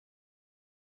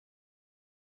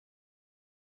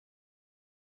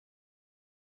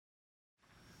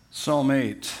Psalm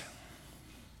 8.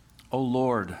 O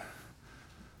Lord,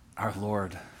 our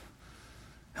Lord,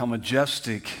 how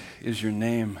majestic is your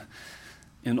name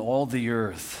in all the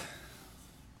earth.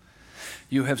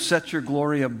 You have set your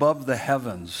glory above the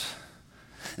heavens,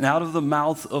 and out of the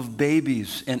mouth of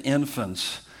babies and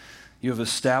infants you have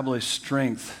established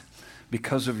strength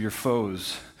because of your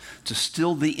foes, to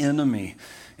still the enemy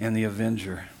and the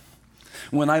avenger.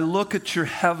 When I look at your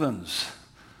heavens,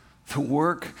 the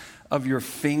work of your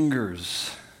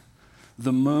fingers,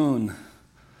 the moon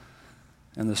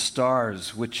and the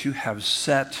stars which you have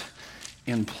set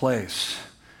in place.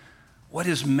 What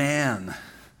is man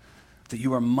that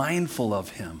you are mindful of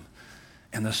him,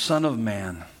 and the Son of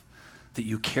Man that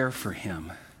you care for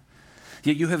him?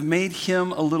 Yet you have made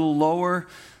him a little lower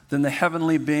than the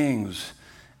heavenly beings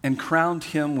and crowned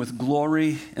him with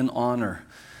glory and honor.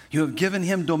 You have given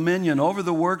him dominion over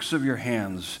the works of your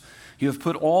hands. You have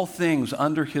put all things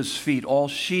under his feet, all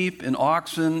sheep and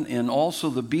oxen, and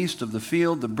also the beast of the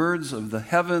field, the birds of the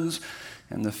heavens,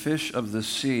 and the fish of the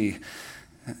sea,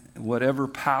 whatever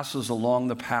passes along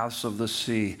the paths of the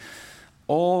sea.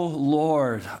 O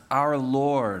Lord, our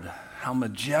Lord, how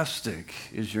majestic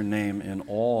is your name in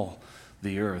all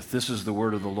the earth. This is the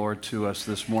word of the Lord to us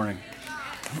this morning.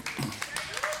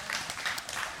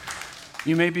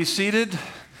 You may be seated.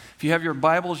 If you have your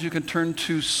Bibles, you can turn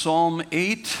to Psalm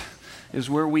 8. Is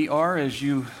where we are, as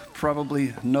you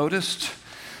probably noticed.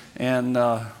 And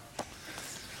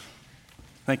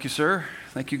thank you, sir.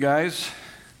 Thank you, guys.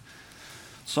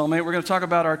 Psalm 8, we're going to talk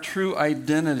about our true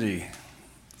identity.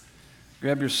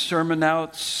 Grab your sermon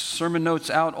notes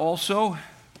out also.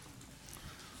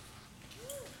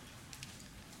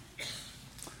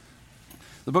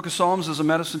 The book of Psalms is a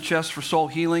medicine chest for soul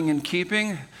healing and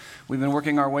keeping. We've been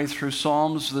working our way through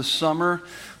Psalms this summer.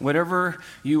 Whatever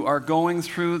you are going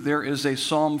through, there is a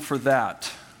psalm for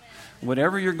that.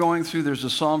 Whatever you're going through, there's a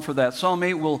psalm for that. Psalm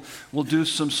 8 will do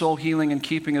some soul healing and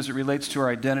keeping as it relates to our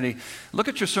identity. Look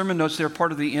at your sermon notes. They're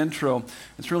part of the intro.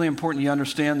 It's really important you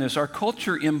understand this. Our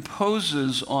culture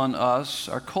imposes on us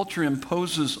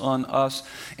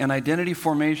an identity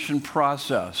formation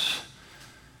process.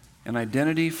 An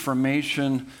identity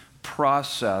formation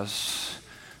process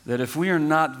that if we are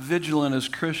not vigilant as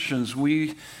Christians,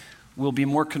 we will be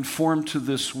more conformed to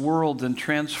this world than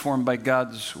transformed by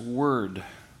God's word.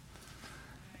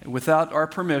 Without our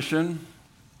permission,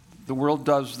 the world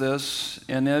does this,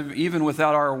 and even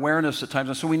without our awareness at times.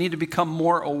 And so we need to become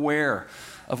more aware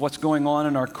of what's going on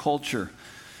in our culture.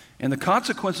 And the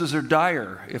consequences are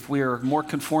dire if we are more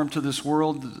conformed to this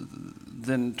world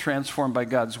than transformed by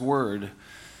God's word.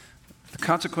 The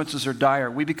consequences are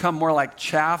dire. We become more like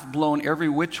chaff blown every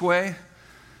which way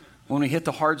when we hit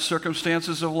the hard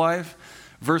circumstances of life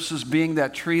versus being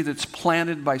that tree that's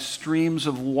planted by streams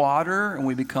of water, and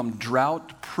we become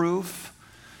drought-proof,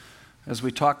 as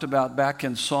we talked about back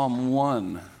in Psalm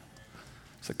 1.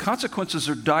 So the consequences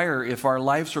are dire if our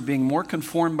lives are being more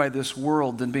conformed by this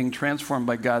world than being transformed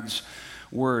by God's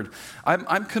word.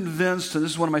 I'm convinced, and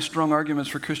this is one of my strong arguments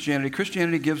for Christianity.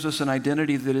 Christianity gives us an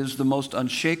identity that is the most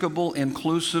unshakable,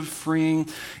 inclusive, freeing,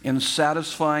 and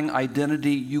satisfying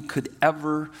identity you could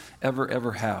ever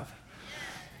have.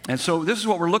 And so this is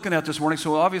what we're looking at this morning.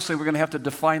 So obviously we're going to have to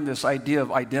define this idea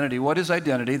of identity. What is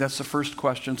identity? That's the first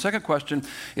question. Second question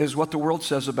is what the world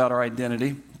says about our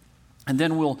identity. And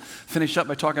then we'll finish up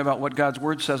by talking about what God's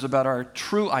word says about our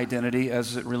true identity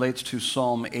as it relates to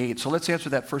Psalm 8. So let's answer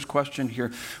that first question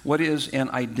here. What is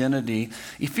an identity?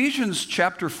 Ephesians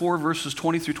chapter 4, verses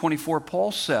 20 through 24,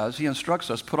 Paul says, he instructs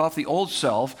us, put off the old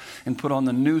self and put on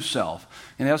the new self.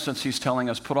 In essence, he's telling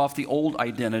us, put off the old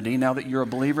identity. Now that you're a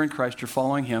believer in Christ, you're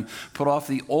following him, put off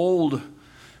the old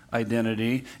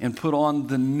identity and put on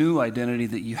the new identity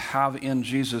that you have in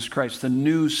Jesus Christ. The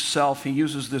new self, he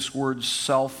uses this word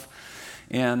self.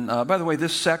 And by the way,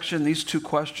 this section, these two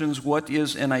questions, what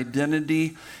is an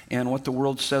identity and what the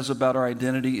world says about our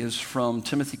identity, is from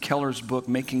Timothy Keller's book,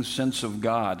 Making Sense of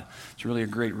God. It's really a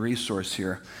great resource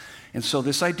here. And so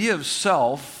this idea of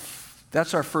self,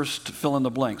 that's our first fill in the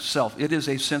blank, self. It is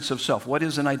a sense of self. What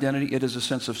is an identity? It is a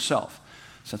sense of self.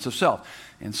 Sense of self.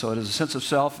 And so it is a sense of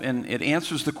self, and it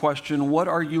answers the question, what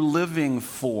are you living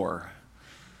for?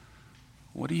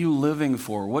 What are you living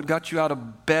for? What got you out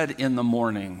of bed in the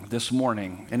morning, this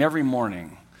morning, and every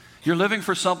morning? You're living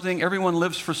for something. Everyone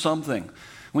lives for something.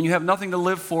 When you have nothing to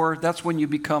live for, that's when you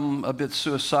become a bit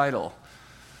suicidal.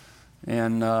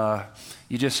 And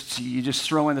you just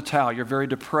throw in the towel. You're very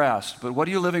depressed. But what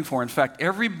are you living for? In fact,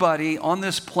 everybody on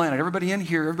this planet, everybody in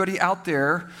here, everybody out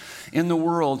there in the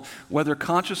world, whether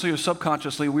consciously or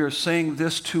subconsciously, we are saying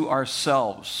this to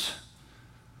ourselves.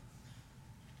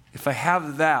 if I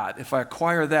have that, if I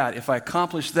acquire that, if I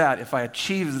accomplish that, if I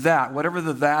achieve that, whatever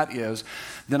the that is,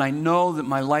 then I know that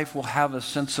my life will have a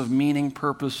sense of meaning,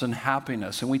 purpose, and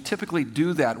happiness. And we typically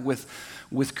do that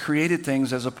with created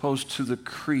things as opposed to the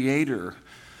Creator.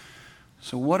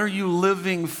 So what are you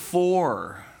living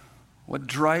for? What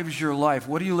drives your life?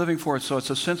 What are you living for? So it's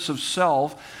a sense of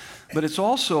self, but it's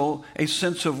also a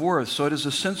sense of worth. So it is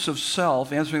a sense of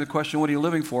self, answering the question, what are you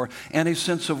living for? And a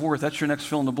sense of worth. That's your next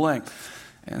fill in the blank.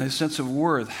 And a sense of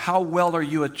worth. How well are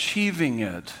you achieving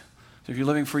it? So if you're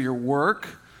living for your work,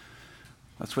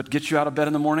 that's what gets you out of bed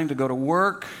in the morning to go to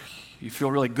work. You feel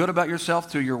really good about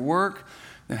yourself through your work.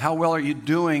 Then how well are you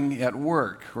doing at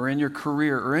work or in your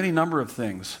career or any number of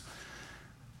things?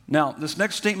 Now, this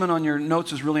next statement on your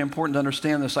notes is really important to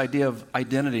understand this idea of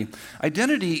identity.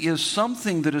 Identity is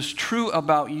something that is true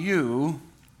about you.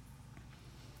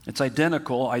 It's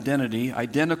identical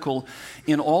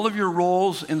in all of your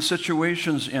roles and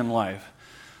situations in life.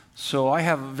 So I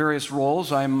have various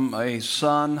roles. I'm a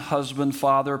son, husband,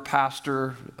 father,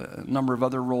 pastor, a number of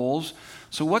other roles.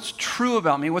 So what's true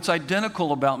about me, what's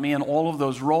identical about me in all of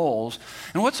those roles,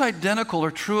 and what's identical or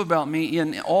true about me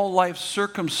in all life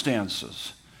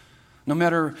circumstances? No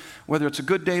matter whether it's a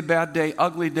good day, bad day,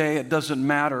 ugly day, it doesn't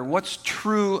matter. What's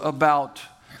true about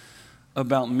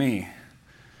me?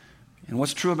 And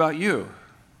what's true about you?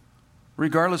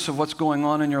 Regardless of what's going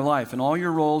on in your life, in all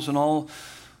your roles and all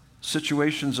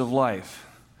situations of life.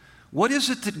 What is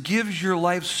it that gives your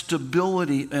life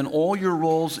stability in all your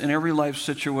roles in every life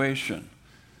situation?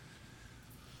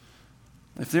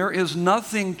 If there is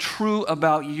nothing true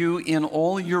about you in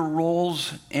all your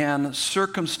roles and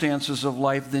circumstances of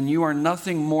life, then you are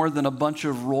nothing more than a bunch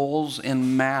of roles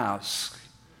and masks.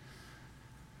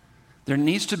 There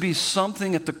needs to be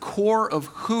something at the core of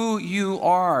who you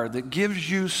are that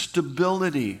gives you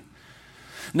stability.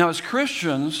 Now, as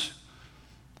Christians,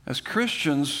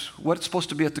 what's supposed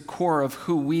to be at the core of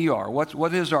who we are?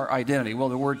 What is our identity? Well,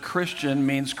 the word Christian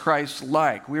means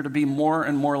Christ-like. We're to be more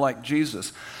and more like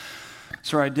Jesus.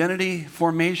 So our identity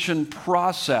formation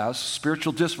process,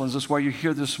 spiritual disciplines, this is why you're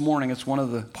here this morning. It's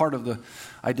part of the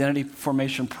identity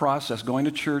formation process. Going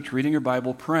to church, reading your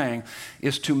Bible, praying,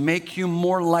 is to make you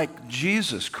more like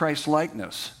Jesus,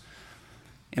 Christ-likeness.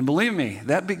 And believe me,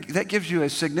 that gives you a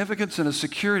significance and a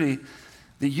security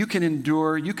that you can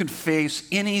endure, you can face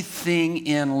anything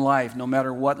in life, no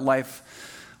matter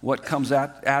what comes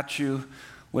at you,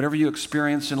 whatever you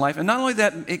experience in life. And not only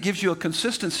that, it gives you a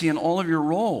consistency in all of your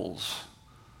roles.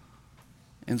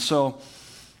 And so,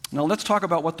 now let's talk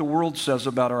about what the world says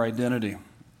about our identity.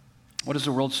 What does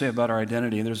the world say about our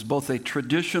identity? There's both a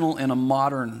traditional and a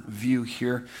modern view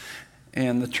here.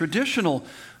 And the traditional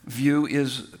view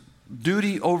is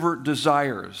duty over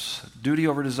desires. Duty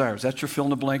over desires. That's your fill in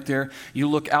the blank there. You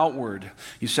look outward.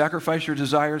 You sacrifice your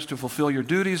desires to fulfill your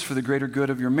duties for the greater good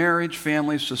of your marriage,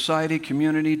 family, society,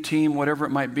 community, team, whatever it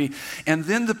might be. And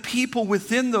then the people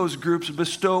within those groups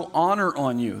bestow honor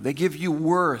on you. They give you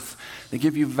worth. They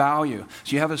give you value.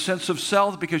 So you have a sense of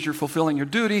self because you're fulfilling your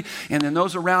duty, and then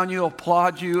those around you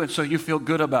applaud you, and so you feel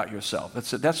good about yourself.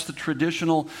 That's the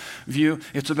traditional view.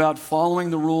 It's about following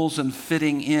the rules and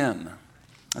fitting in.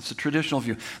 That's the traditional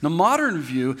view. The modern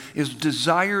view is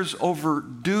desires over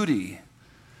duty.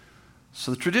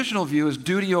 So the traditional view is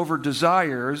duty over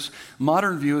desires.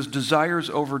 Modern view is desires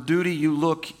over duty. You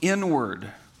look inward.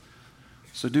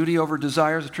 So duty over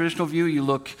desires. The traditional view, you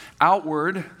look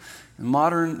outward.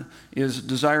 Modern is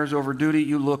desires over duty.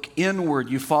 You look inward.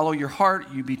 You follow your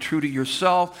heart. You be true to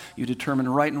yourself. You determine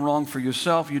right and wrong for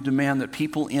yourself. You demand that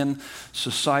people in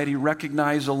society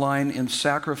recognize, align, and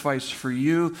sacrifice for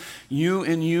you. You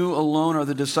and you alone are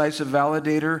the decisive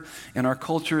validator, and our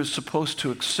culture is supposed to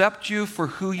accept you for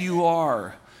who you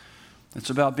are.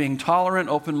 It's about being tolerant,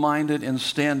 open-minded, and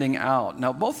standing out.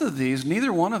 Now, both of these,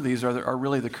 neither one of these are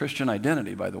really the Christian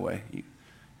identity, by the way.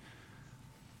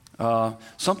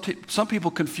 Some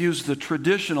people confuse the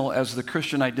traditional as the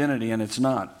Christian identity, and it's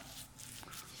not.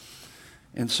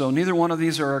 And so neither one of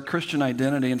these are our Christian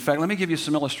identity. In fact, let me give you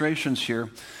some illustrations here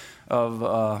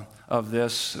of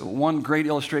this. One great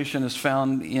illustration is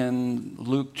found in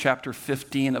Luke chapter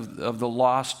 15 of the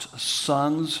lost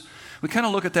sons. We kind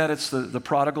of look at that, it's the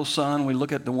prodigal son. We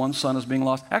look at the one son as being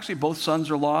lost. Actually, both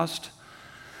sons are lost.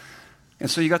 And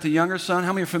so you got the younger son.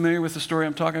 How many are familiar with the story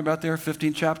I'm talking about there?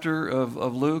 15th chapter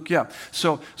of Luke. Yeah.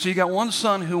 So you got one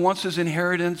son who wants his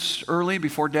inheritance early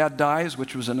before dad dies,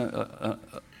 which was an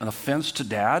offense to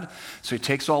dad. So he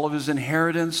takes all of his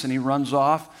inheritance and he runs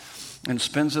off and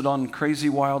spends it on crazy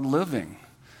wild living.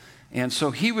 And so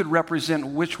he would represent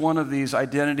which one of these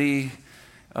identity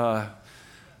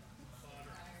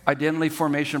identity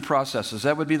formation processes.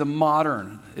 That would be the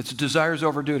modern. It's desires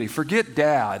over duty. Forget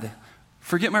dad.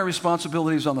 Forget my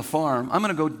responsibilities on the farm. I'm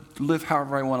going to go live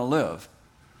however I want to live.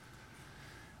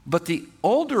 But the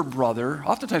older brother,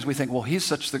 oftentimes we think, well, he's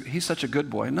such a good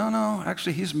boy. No,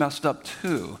 actually he's messed up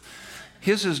too.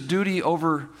 His is duty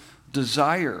over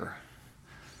desire.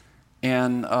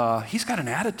 And he's got an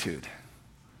attitude.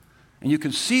 And you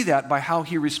can see that by how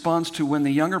he responds to when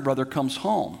the younger brother comes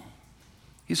home.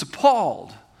 He's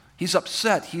appalled. He's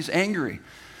upset. He's angry.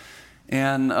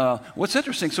 And what's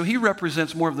interesting, so he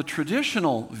represents more of the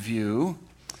traditional view.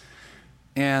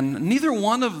 And neither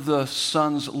one of the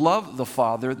sons love the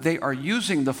father. They are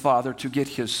using the father to get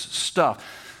his stuff.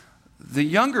 The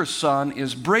younger son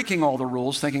is breaking all the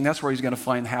rules, thinking that's where he's going to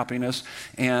find happiness.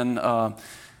 And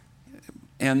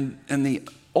the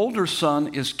older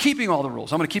son is keeping all the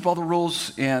rules. I'm going to keep all the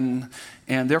rules, and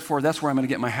therefore that's where I'm going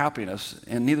to get my happiness.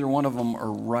 And neither one of them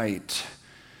are right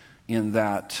in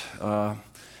that.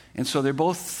 And so they're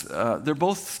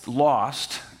both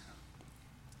lost.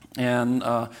 And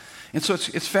so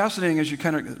it's fascinating as you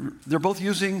they're both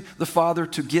using the father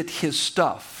to get his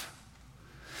stuff.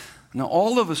 Now,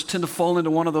 all of us tend to fall into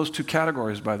one of those two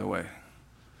categories, by the way.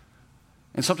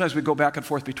 And sometimes we go back and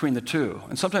forth between the two.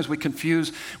 And sometimes we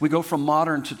go from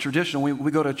modern to traditional.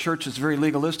 We go to a church that's very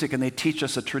legalistic and they teach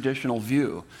us a traditional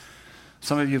view.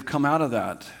 Some of you have come out of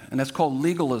that, and that's called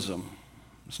legalism.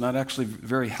 It's not actually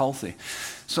very healthy.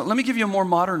 So let me give you a more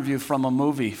modern view from the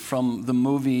movie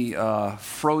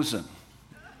Frozen.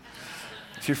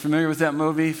 If you're familiar with that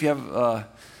movie, if you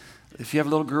have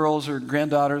little girls or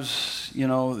granddaughters,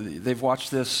 they've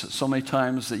watched this so many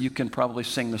times that you can probably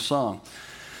sing the song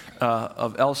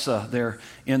of Elsa there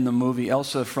in the movie.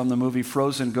 Elsa from the movie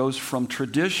Frozen goes from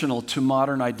traditional to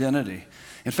modern identity.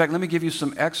 In fact, let me give you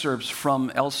some excerpts from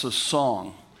Elsa's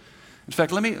song. In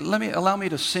fact, allow me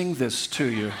to sing this to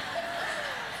you.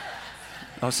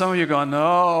 Oh, some of you are going,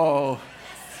 no.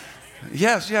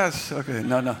 Yes. Okay,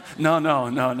 no.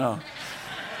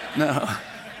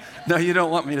 No, you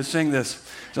don't want me to sing this.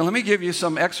 So let me give you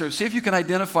some excerpts. See if you can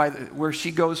identify where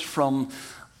she goes from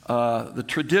the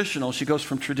traditional. She goes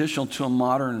from traditional to a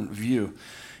modern view.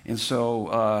 And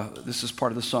so this is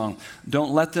part of the song.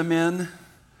 Don't let them in.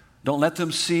 Don't let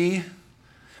them see.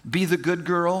 Be the good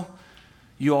girl.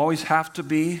 You always have to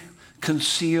be.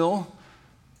 Conceal.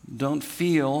 Don't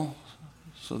feel.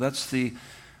 So that's the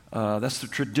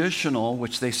traditional,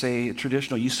 which they say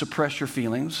traditional. You suppress your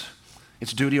feelings.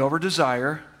 It's duty over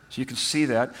desire. So you can see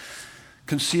that.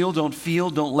 Conceal, don't feel,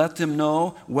 don't let them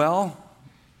know. Well,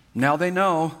 now they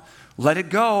know. Let it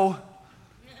go.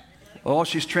 Oh,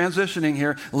 she's transitioning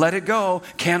here. Let it go.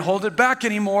 Can't hold it back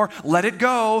anymore. Let it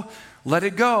go. Let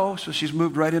it go. So she's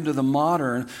moved right into the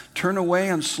modern. Turn away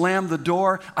and slam the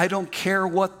door. I don't care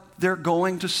what they're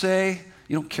going to say.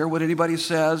 You don't care what anybody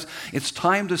says. It's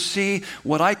time to see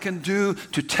what I can do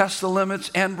to test the limits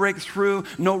and break through.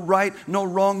 No right, no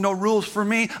wrong, no rules for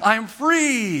me. I'm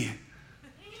free.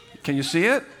 Can you see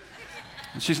it?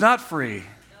 She's not free.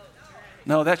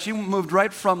 No, that she moved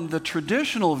right from the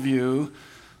traditional view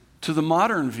to the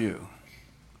modern view.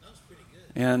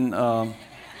 And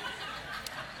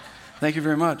thank you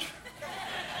very much.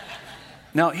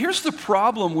 Now, here's the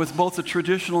problem with both the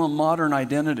traditional and modern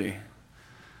identity.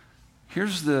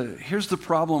 Here's the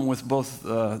problem with both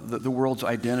the world's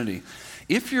identity.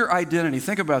 If your identity,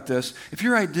 think about this, if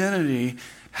your identity,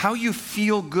 how you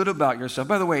feel good about yourself,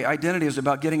 by the way, identity is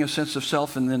about getting a sense of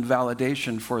self and then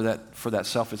validation for that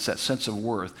self. It's that sense of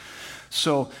worth.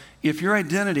 So if your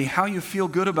identity, how you feel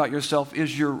good about yourself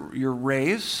is your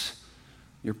race,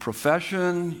 your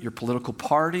profession, your political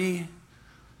party,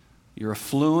 your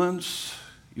affluence,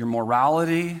 your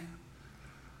morality,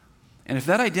 and if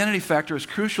that identity factor is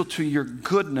crucial to your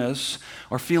goodness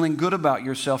or feeling good about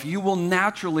yourself, you will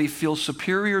naturally feel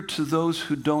superior to those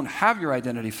who don't have your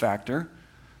identity factor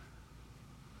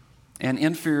and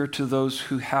inferior to those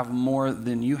who have more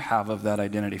than you have of that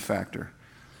identity factor.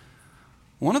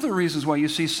 One of the reasons why you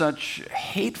see such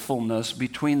hatefulness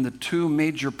between the two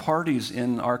major parties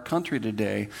in our country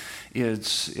today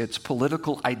is it's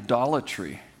political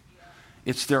idolatry.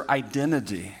 It's their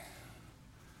identity.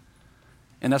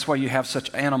 And that's why you have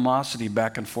such animosity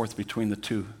back and forth between the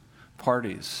two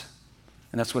parties.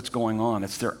 And that's what's going on.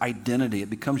 It's their identity. It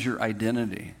becomes your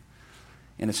identity.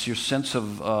 And it's your sense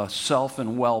of self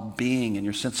and well-being and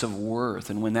your sense of worth.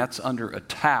 And when that's under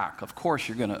attack, of course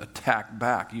you're going to attack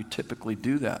back. You typically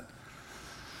do that.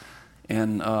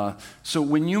 And so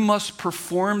when you must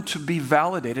perform to be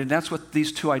validated, and that's what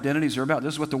these two identities are about.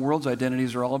 This is what the world's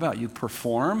identities are all about. You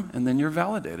perform, and then you're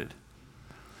validated.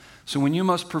 So when you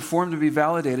must perform to be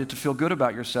validated, to feel good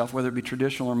about yourself, whether it be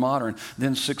traditional or modern,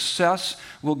 then success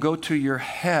will go to your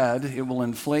head, it will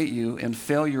inflate you, and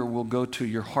failure will go to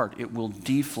your heart. It will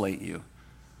deflate you.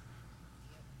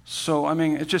 So, I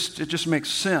mean, it just makes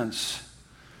sense.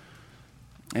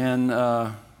 And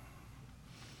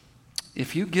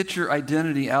if you get your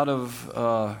identity out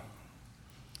of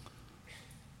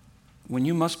when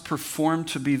you must perform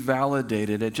to be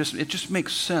validated, it just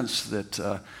makes sense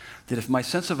that if my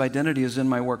sense of identity is in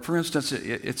my work, for instance,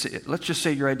 let's just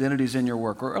say your identity is in your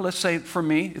work, or let's say for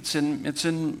me, it's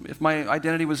in if my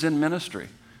identity was in ministry.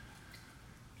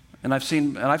 And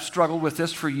I've struggled with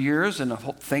this for years, and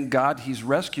thank God He's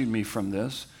rescued me from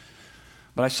this.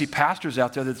 But I see pastors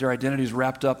out there that their identity is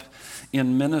wrapped up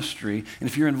in ministry. And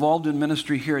if you're involved in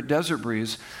ministry here at Desert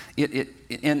Breeze,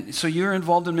 and so you're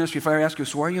involved in ministry. If I ask you,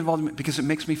 so why are you involved in because it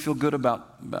makes me feel good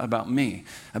about me,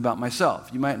 about myself.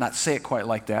 You might not say it quite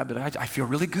like that, but I feel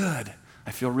really good.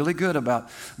 I feel really good about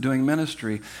doing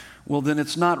ministry. Well, then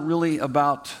it's not really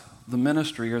about the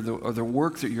ministry or the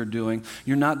work that you're doing.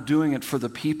 You're not doing it for the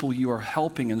people you are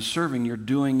helping and serving. You're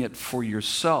doing it for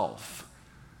yourself.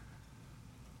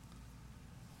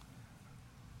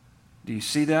 Do you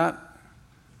see that?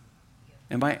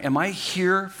 Am I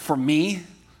here for me?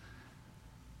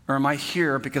 Or am I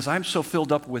here because I'm so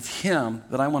filled up with Him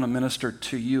that I want to minister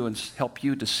to you and help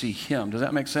you to see Him? Does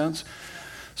that make sense?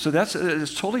 So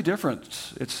it's totally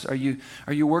different. Are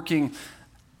you working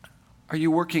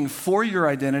for your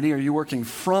identity, or are you working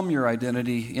from your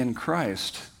identity in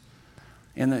Christ?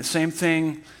 And the same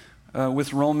thing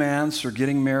with romance or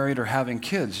getting married or having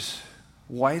kids.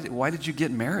 Why did you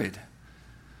get married?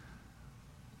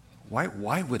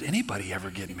 Why would anybody ever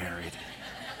get married?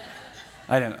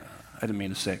 I didn't mean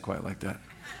to say it quite like that.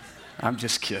 I'm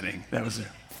just kidding. That was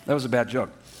a bad joke.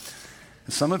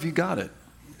 And some of you got it.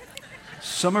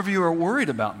 Some of you are worried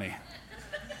about me.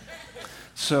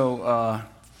 So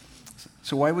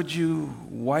why would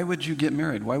you get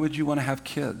married? Why would you want to have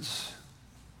kids?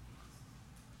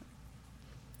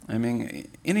 I mean,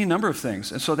 any number of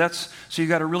things. And so you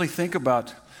got to really think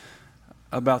about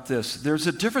this. There's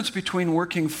a difference between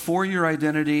working for your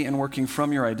identity and working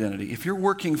from your identity. If you're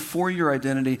working for your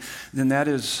identity, then that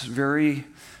is very,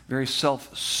 very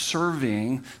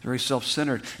self-serving, very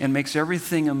self-centered, and makes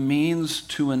everything a means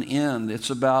to an end. It's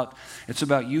about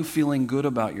you feeling good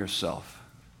about yourself,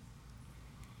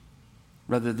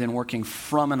 rather than working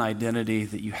from an identity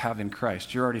that you have in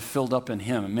Christ. You're already filled up in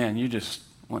Him, and man, you just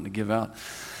want to give out.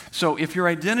 So if your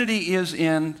identity is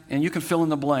in, and you can fill in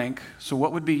the blank, so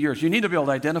what would be yours? You need to be able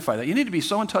to identify that. You need to be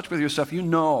so in touch with yourself, you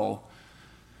know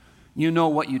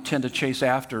what you tend to chase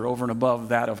after over and above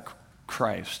that of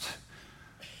Christ.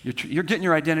 You're getting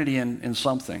your identity in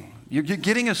something. You're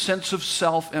getting a sense of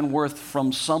self and worth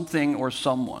from something or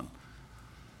someone.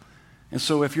 And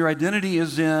so if your identity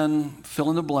is in, fill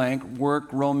in the blank,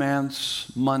 work, romance,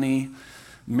 money,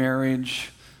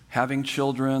 marriage, having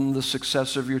children, the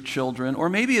success of your children, or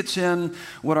maybe it's in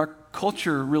what our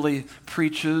culture really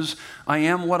preaches, I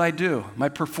am what I do, my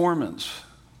performance,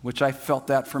 which I felt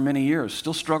that for many years,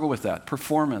 still struggle with that,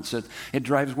 performance. It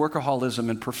drives workaholism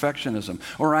and perfectionism.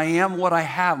 Or I am what I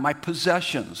have, my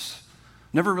possessions.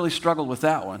 Never really struggled with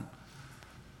that one.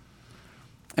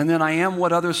 And then I am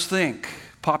what others think,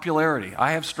 popularity.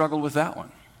 I have struggled with that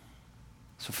one.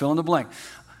 So fill in the blank.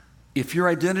 If your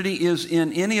identity is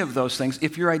in any of those things,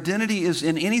 if your identity is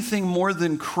in anything more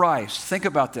than Christ, think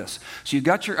about this. So you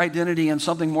got your identity in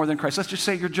something more than Christ. Let's just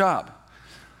say your job.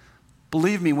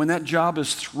 Believe me, when that job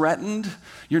is threatened,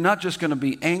 you're not just going to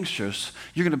be anxious,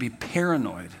 you're going to be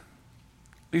paranoid.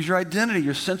 Because your identity,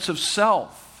 your sense of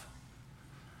self,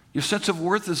 your sense of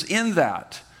worth is in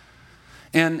that.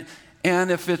 And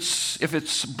if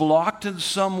it's blocked in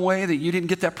some way that you didn't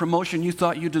get that promotion you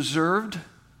thought you deserved,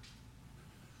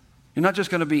 you're not just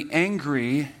going to be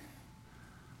angry,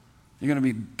 you're going to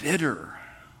be bitter.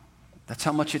 That's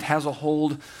how much it has a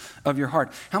hold of your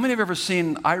heart. How many have ever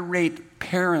seen irate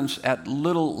parents at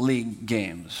Little League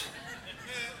games?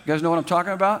 You guys know what I'm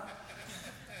talking about?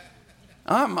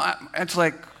 It's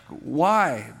like,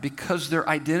 why? Because their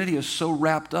identity is so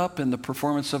wrapped up in the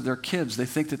performance of their kids. They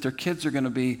think that their kids are going to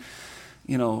be,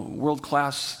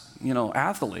 world-class,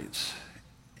 athletes.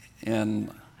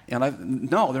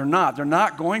 No, they're not. They're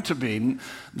not going to be.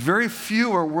 Very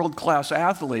few are world-class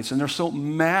athletes, and they're so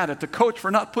mad at the coach for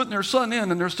not putting their son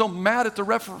in, and they're so mad at the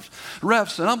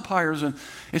refs and umpires, and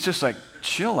it's just like,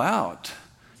 chill out.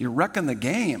 You're wrecking the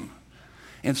game.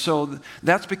 And so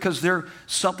that's because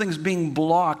something's being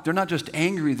blocked. They're not just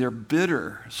angry, they're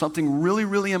bitter. Something really,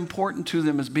 really important to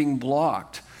them is being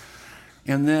blocked.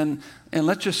 And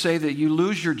let's just say that you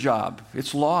lose your job.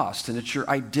 It's lost, and it's your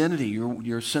identity,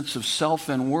 your sense of self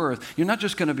and worth. You're not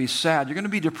just going to be sad. You're going to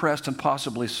be depressed and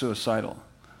possibly suicidal.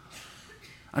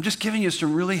 I'm just giving you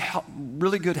some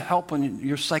really good help on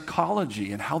your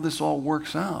psychology and how this all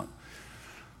works out.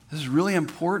 This is really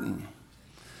important.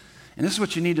 And this is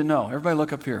what you need to know. Everybody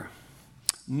look up here.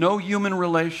 No human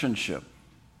relationship,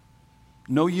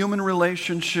 no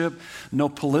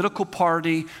political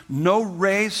party, no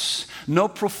race, no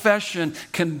profession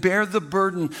can bear the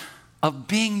burden of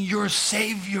being your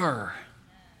Savior.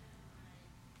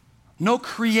 No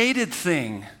created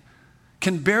thing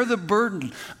can bear the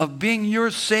burden of being your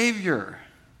Savior.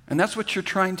 And that's what you're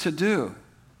trying to do.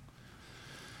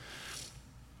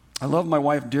 I love my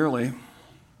wife dearly.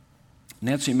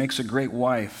 Nancy makes a great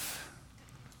wife,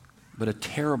 but a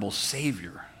terrible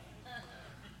Savior.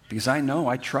 Because I know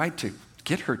I tried to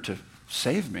get her to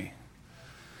save me.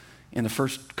 In the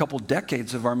first couple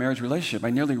decades of our marriage relationship, I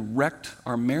nearly wrecked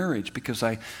our marriage because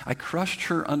I crushed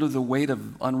her under the weight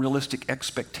of unrealistic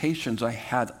expectations I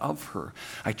had of her.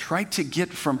 I tried to get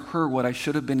from her what I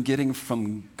should have been getting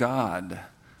from God.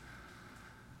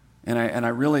 And I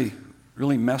really,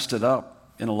 really messed it up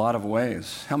in a lot of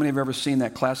ways. How many have ever seen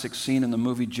that classic scene in the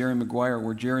movie Jerry Maguire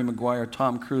where Jerry Maguire,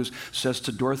 Tom Cruise, says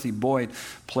to Dorothy Boyd,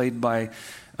 played by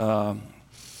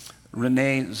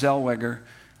Renee Zellweger,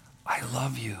 "I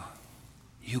love you.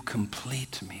 You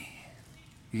complete me."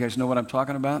 You guys know what I'm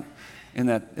talking about? And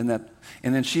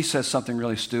then she says something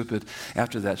really stupid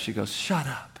after that. She goes, "Shut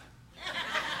up.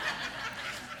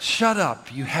 Shut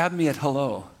up. You had me at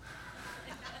hello."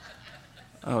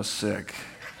 Oh, sick.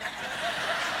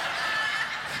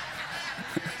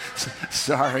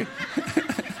 Sorry.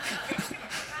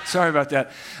 Sorry about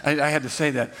that. I had to say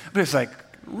that. But it's like,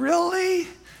 really?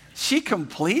 She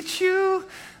completes you?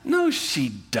 No, she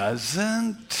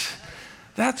doesn't.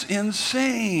 That's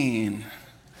insane.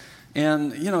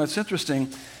 And, it's interesting.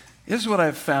 This is what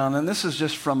I've found, and this is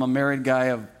just from a married guy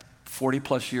of 40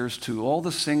 plus years to all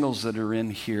the singles that are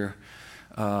in here,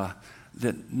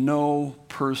 that no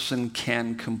person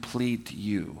can complete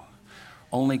you.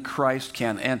 Only Christ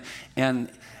can.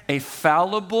 And a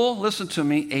fallible, listen to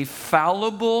me, a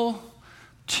fallible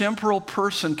temporal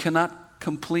person cannot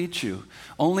complete you.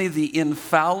 Only the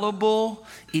infallible,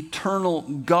 eternal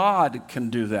God can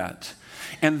do that.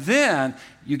 And then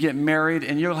you get married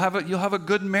and you'll have a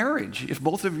good marriage if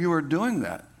both of you are doing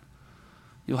that.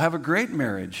 You'll have a great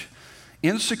marriage.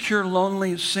 Insecure,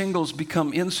 lonely singles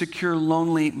become insecure,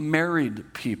 lonely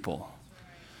married people.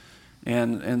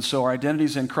 And so our identity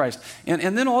is in Christ.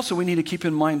 And then also we need to keep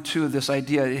in mind, too, this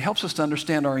idea. It helps us to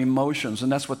understand our emotions,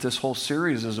 and that's what this whole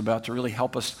series is about, to really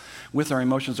help us with our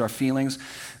emotions, our feelings.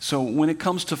 So when it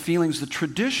comes to feelings, the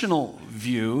traditional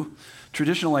view,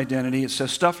 traditional identity, it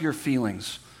says stuff your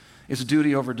feelings. It's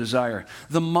duty over desire.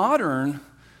 The modern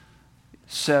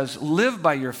says live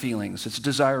by your feelings. It's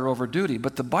desire over duty.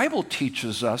 But the Bible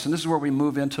teaches us, and this is where we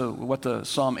move into what the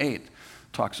Psalm 8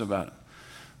 talks about.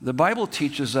 The Bible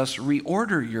teaches us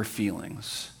reorder your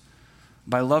feelings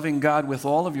by loving God with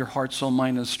all of your heart, soul,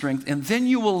 mind, and strength. And then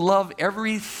you will love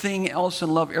everything else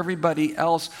and love everybody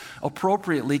else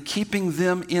appropriately, keeping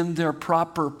them in their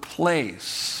proper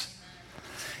place.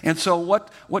 And so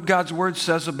what God's word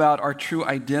says about our true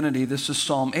identity, this is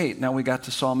Psalm 8. Now we got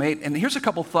to Psalm 8. And here's a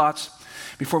couple thoughts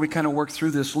before we kind of work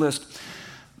through this list.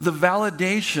 The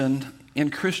validation in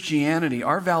Christianity,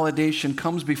 our validation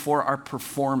comes before our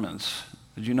performance.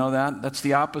 Did you know that? That's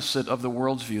the opposite of the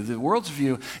world's view. The world's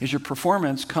view is your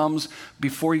performance comes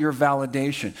before your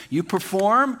validation. You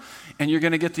perform and you're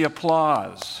going to get the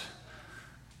applause.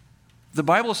 The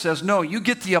Bible says, no, you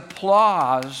get the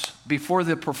applause before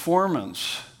the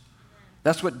performance.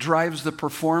 That's what drives the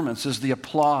performance, is the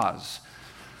applause.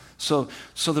 So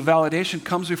the validation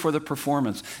comes before the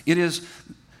performance. It is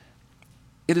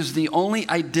the only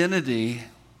identity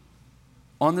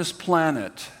on this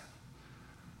planet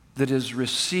that is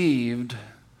received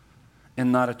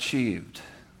and not achieved.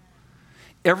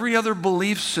 Every other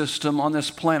belief system on this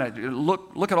planet,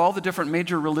 look at all the different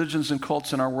major religions and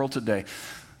cults in our world today.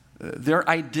 Their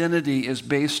identity is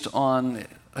based on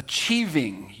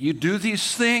achieving. You do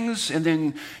these things and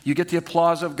then you get the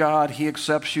applause of God. He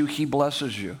accepts you. He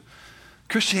blesses you.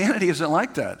 Christianity isn't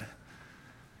like that.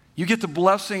 You get the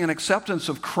blessing and acceptance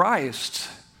of Christ,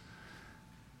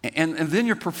 and then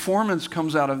your performance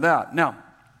comes out of that. Now,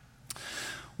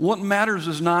 what matters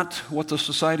is not what the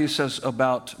society says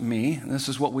about me. This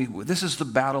is the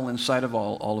battle inside of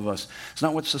all of us. It's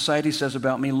not what society says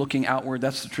about me looking outward.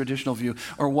 That's the traditional view.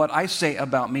 Or what I say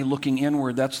about me looking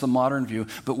inward. That's the modern view.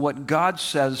 But what God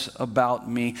says about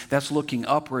me, that's looking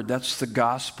upward. That's the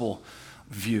gospel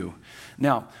view.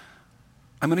 Now,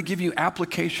 I'm going to give you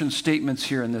application statements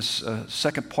here in this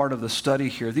second part of the study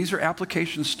here. These are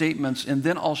application statements, and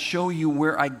then I'll show you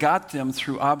where I got them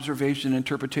through observation and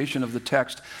interpretation of the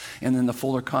text and then the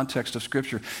fuller context of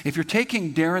Scripture. If you're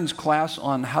taking Darren's class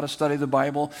on how to study the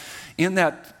Bible, in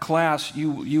that class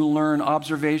you learn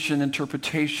observation,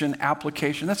 interpretation,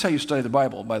 application. That's how you study the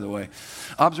Bible, by the way.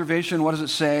 Observation, what does it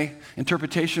say?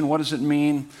 Interpretation, what does it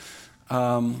mean?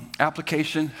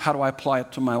 Application, how do I apply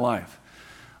it to my life?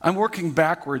 I'm working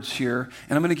backwards here,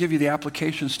 and I'm going to give you the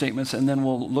application statements, and then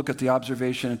we'll look at the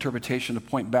observation interpretation to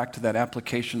point back to that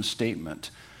application statement.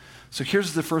 So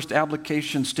here's the first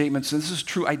application statement. So this is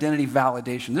true identity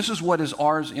validation. This is what is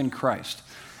ours in Christ.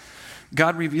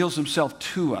 God reveals himself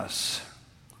to us.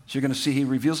 So you're going to see he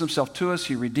reveals himself to us,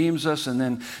 he redeems us, and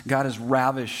then God is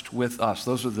ravished with us.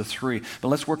 Those are the three. But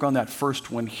let's work on that first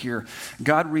one here.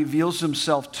 God reveals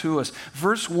himself to us.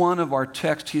 Verse 1 of our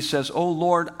text, he says, "O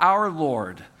Lord, our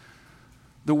Lord."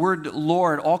 The word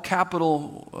Lord, all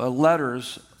capital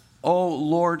letters, "O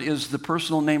Lord" is the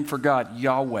personal name for God,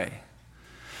 Yahweh.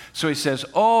 So he says,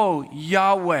 "O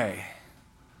Yahweh,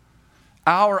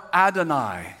 our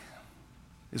Adonai,"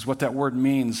 is what that word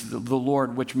means, the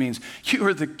Lord, which means you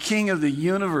are the King of the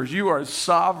universe. You are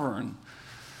sovereign.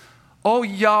 "O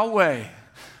Yahweh,"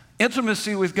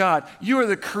 intimacy with God. You are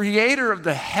the creator of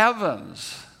the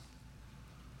heavens.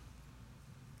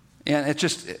 And it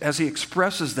just, as he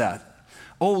expresses that,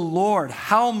 "O Lord,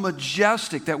 how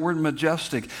majestic," that word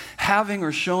majestic, having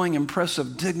or showing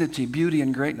impressive dignity, beauty,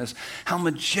 and greatness. "How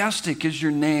majestic is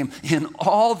your name in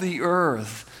all the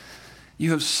earth. You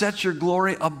have set your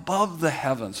glory above the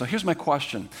heavens." So here's my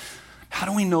question. How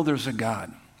do we know there's a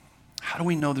God? How do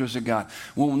we know there's a God?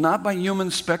 Well, not by human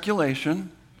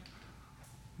speculation,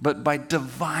 but by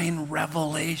divine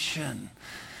revelation.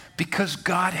 Because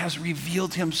God has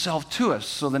revealed himself to us.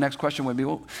 So the next question would be,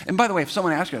 well, and by the way, if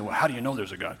someone asks you, well, how do you know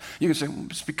there's a God? You can say, well,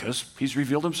 it's because he's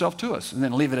revealed himself to us. And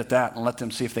then leave it at that and let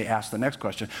them see if they ask the next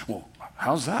question. Well,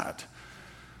 how's that?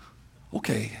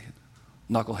 Okay,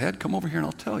 knucklehead, come over here and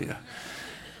I'll tell you.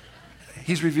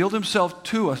 He's revealed himself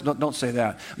to us. Don't say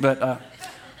that. But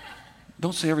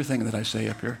don't say everything that I say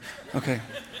up here. Okay.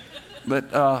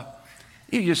 But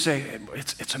you just say,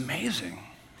 it's amazing.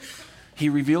 He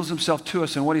reveals himself to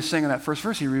us, and what he's saying in that first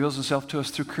verse, he reveals himself to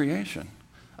us through creation.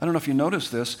 I don't know if you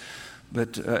noticed this,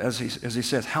 but as he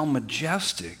says, how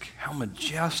majestic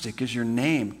is your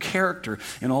name, character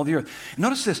in all the earth.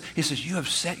 Notice this, he says, you have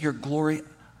set your glory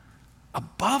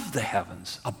above the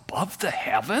heavens. Above the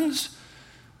heavens?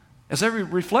 As I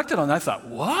reflected on that, I thought,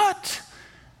 what?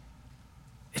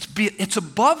 It's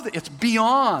above, it's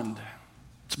beyond.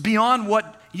 It's beyond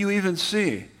what you even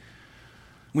see.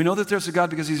 We know that there's a God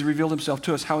because he's revealed himself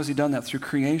to us. How has he done that? Through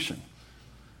creation.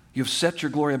 You've set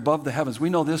your glory above the heavens. We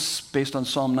know this based on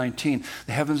Psalm 19.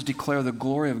 The heavens declare the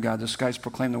glory of God. The skies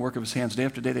proclaim the work of his hands. Day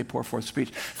after day they pour forth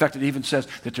speech. In fact, it even says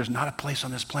that there's not a place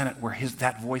on this planet where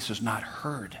that voice is not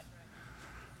heard.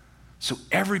 So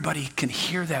everybody can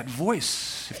hear that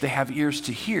voice if they have ears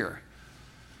to hear.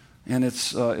 And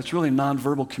it's really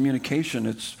nonverbal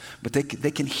communication. But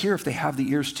they can hear if they have the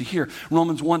ears to hear.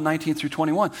 Romans 1:19 through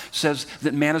 21 says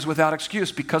that man is without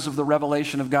excuse because of the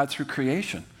revelation of God through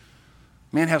creation.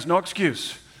 Man has no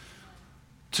excuse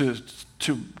to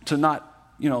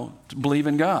not, to believe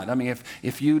in God. I mean,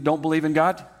 if you don't believe in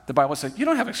God, the Bible says you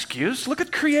don't have excuse. Look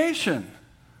at creation.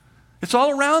 It's all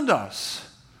around us.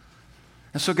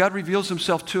 And so God reveals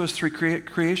himself to us through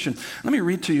creation. Let me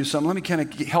read to you something. Let me kind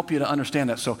of help you to understand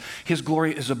that. So his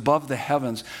glory is above the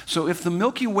heavens. So if the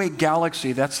Milky Way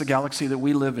galaxy, that's the galaxy that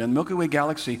we live in, Milky Way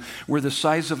galaxy, were the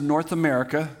size of North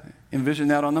America, envision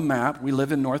that on the map. We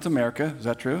live in North America. Is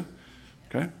that true?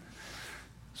 Okay.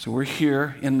 So we're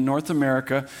here in North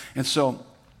America. And so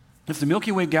if the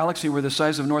Milky Way galaxy were the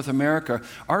size of North America,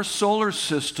 our solar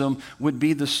system would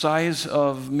be the size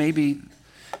of maybe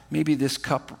this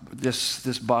cup,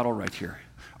 this bottle right here.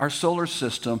 Our solar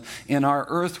system and our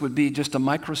Earth would be just a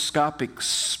microscopic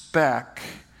speck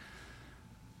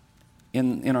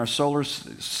in our solar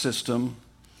system.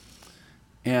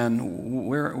 And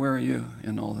where are you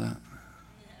in all that?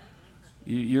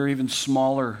 You're even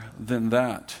smaller than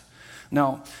that.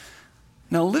 Now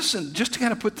listen, just to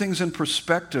kind of put things in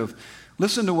perspective,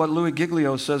 listen to what Louis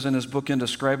Giglio says in his book,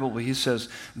 Indescribable. He says,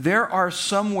 there are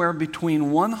somewhere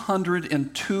between 100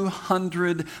 and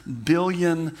 200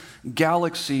 billion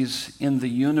galaxies in the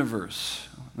universe.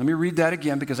 Let me read that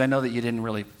again because I know that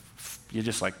you're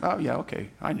just like, oh yeah, okay,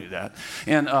 I knew that.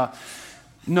 And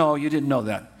no, you didn't know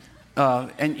that.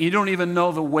 And you don't even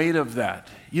know the weight of that.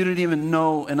 You didn't even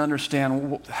know and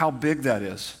understand how big that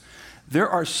is. There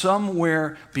are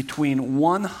somewhere between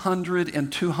 100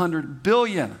 and 200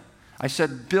 billion. I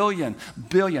said billion.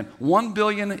 1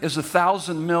 billion is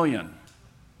 1,000 million.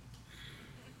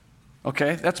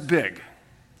 Okay, that's big.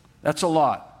 That's a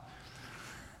lot.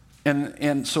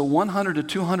 And so 100 to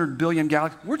 200 billion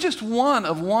galaxies. We're just one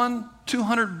of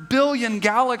 200 billion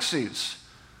galaxies.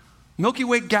 Milky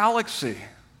Way galaxy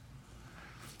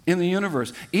in the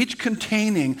universe, each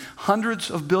containing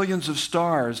hundreds of billions of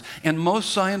stars. And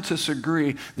most scientists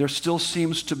agree there still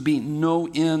seems to be no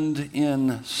end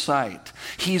in sight.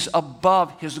 He's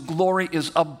above. His glory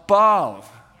is above.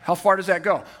 How far does that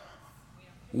go?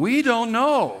 We don't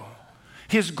know.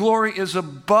 His glory is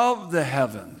above the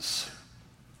heavens.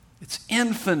 It's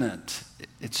infinite.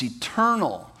 It's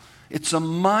eternal. It's a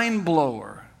mind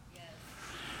blower.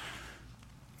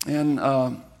 And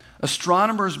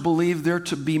astronomers believe there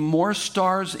to be more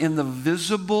stars in the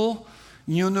visible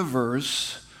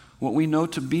universe, what we know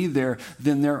to be there,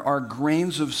 than there are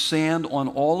grains of sand on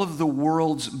all of the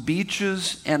world's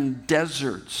beaches and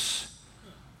deserts.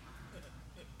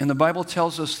 And the Bible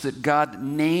tells us that God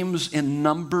names and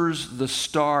numbers the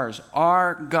stars.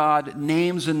 Our God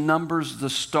names and numbers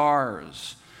the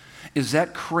stars. Is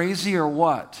that crazy or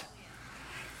what?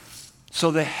 So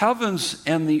the heavens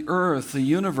and the earth, the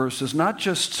universe, is not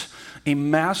just a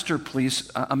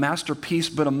masterpiece,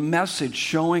 but a message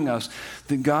showing us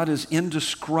that God is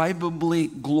indescribably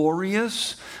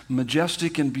glorious,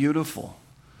 majestic, and beautiful.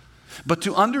 But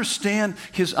to understand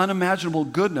his unimaginable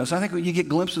goodness, I think you get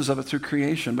glimpses of it through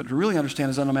creation, but to really understand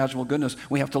his unimaginable goodness,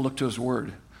 we have to look to his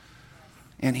word.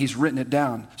 And he's written it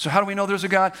down. So how do we know there's a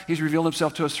God? He's revealed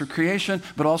himself to us through creation,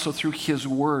 but also through his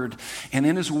word. And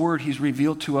in his word, he's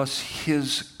revealed to us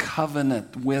his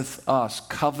covenant with us.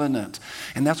 Covenant.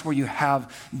 And that's where you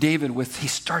have David he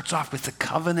starts off with the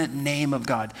covenant name of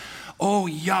God. Oh,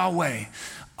 Yahweh,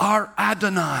 our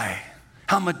Adonai.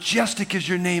 How majestic is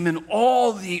your name in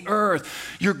all the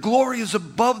earth. Your glory is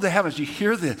above the heavens. You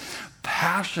hear the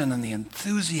passion and the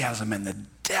enthusiasm and the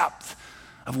depth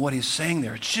of what he's saying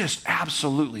there. It's just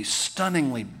absolutely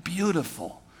stunningly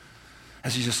beautiful.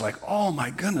 As he's just like, oh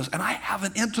my goodness. And I have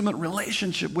an intimate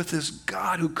relationship with this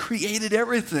God who created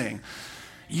everything.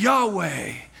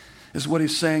 Yahweh is what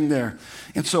he's saying there.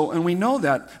 And we know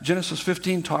that Genesis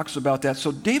 15 talks about that.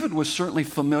 So David was certainly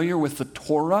familiar with the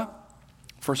Torah,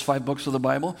 first 5 books of the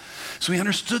Bible. So he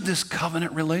understood this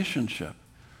covenant relationship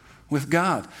with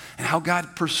God and how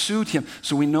God pursued him.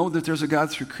 So we know that there's a God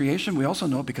through creation. We also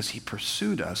know it because he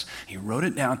pursued us. He wrote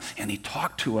it down and he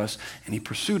talked to us and he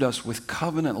pursued us with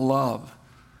covenant love,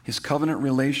 his covenant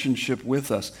relationship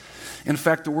with us. In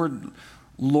fact, the word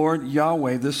Lord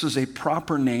Yahweh, this is a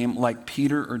proper name like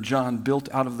Peter or John, built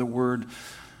out of the word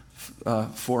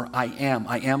for I am.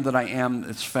 I am that I am.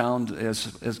 It's found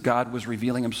as God was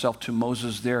revealing himself to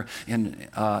Moses there in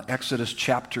Exodus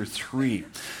chapter 3.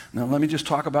 Now let me just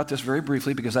talk about this very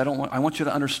briefly because I want you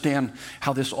to understand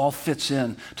how this all fits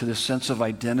in to this sense of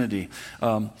identity.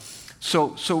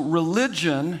 So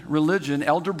religion,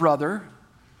 elder brother,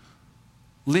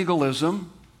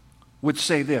 legalism would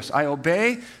say this: I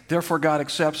obey, therefore God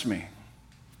accepts me.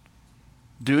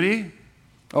 Duty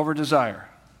over desire.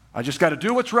 I just got to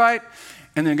do what's right,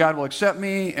 and then God will accept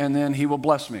me, and then he will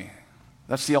bless me.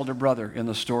 That's the elder brother in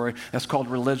the story. That's called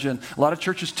religion. A lot of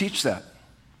churches teach that.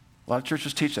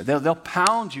 They'll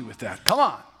pound you with that. Come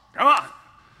on.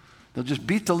 They'll just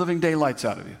beat the living daylights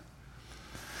out of you.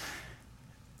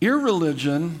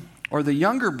 Irreligion, or the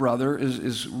younger brother,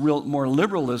 is more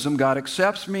liberalism. God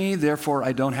accepts me, therefore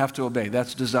I don't have to obey.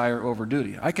 That's desire over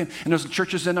duty. And there's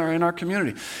churches in our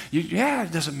community.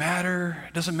 It doesn't matter.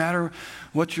 It doesn't matter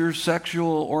what your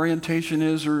sexual orientation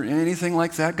is or anything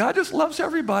like that. God just loves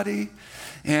everybody.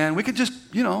 And we can just,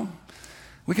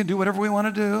 we can do whatever we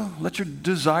want to do. Let your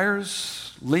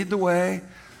desires lead the way.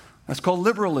 That's called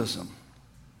liberalism.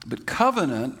 But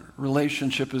covenant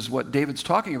relationship is what David's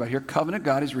talking about here. Covenant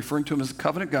God, he's referring to him as the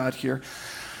covenant God here,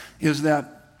 is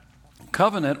that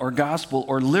covenant or gospel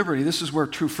or liberty. This is where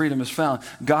true freedom is found.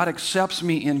 God accepts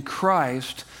me in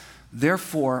Christ,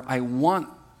 therefore I want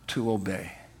to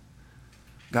obey.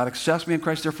 God accepts me in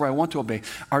Christ, therefore I want to obey.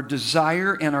 Our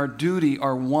desire and our duty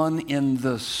are one in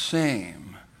the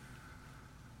same.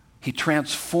 He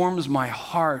transforms my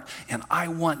heart, and I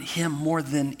want him more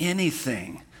than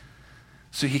anything.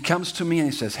 So he comes to me and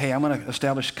he says, hey, I'm going to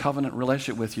establish covenant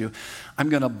relationship with you. I'm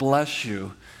going to bless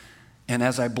you. And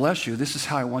as I bless you, this is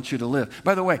how I want you to live.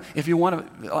 By the way, if you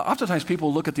want to, oftentimes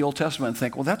people look at the Old Testament and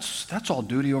think, well, that's all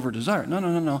duty over desire.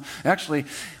 No. Actually,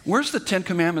 where's the 10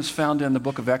 Commandments found in the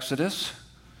book of Exodus?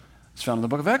 It's found in the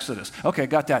book of Exodus. Okay,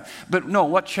 got that. But no,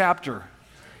 what chapter?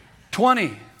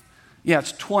 20. Yeah,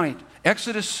 it's 20.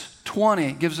 Exodus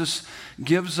 20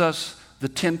 gives us the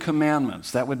 10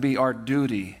 Commandments. That would be our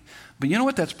duty. But you know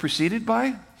what that's preceded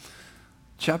by?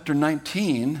 Chapter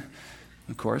 19,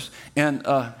 of course, and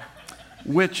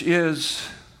which is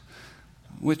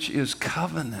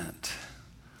covenant.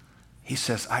 He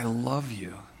says, I love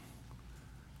you.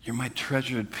 You're my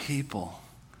treasured people.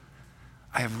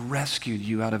 I have rescued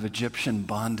you out of Egyptian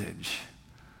bondage.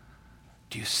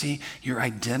 Do you see your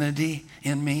identity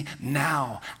in me?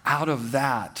 Now, out of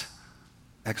that,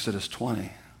 Exodus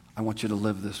 20, I want you to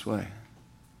live this way.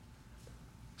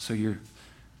 So your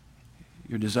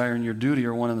desire and your duty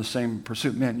are one and the same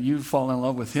pursuit. Man, you fall in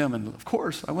love with him, and of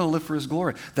course, I want to live for his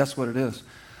glory. That's what it is.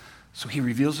 So he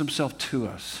reveals himself to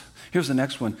us. Here's the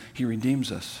next one. He redeems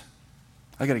us.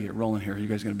 I got to get rolling here. You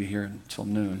guys are going to be here until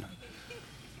noon.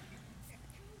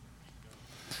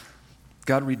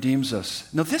 God redeems us.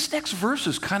 Now, this next verse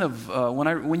is kind of,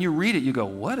 when you read it, you go,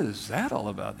 what is that all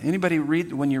about? Anybody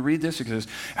when you read this, it says,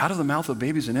 out of the mouth of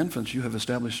babies and infants, you have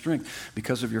established strength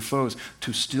because of your foes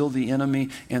to still the enemy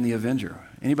and the avenger.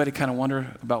 Anybody kind of wonder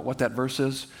about what that verse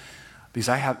is? Because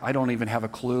I don't even have a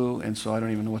clue, and so I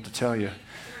don't even know what to tell you.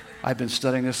 I've been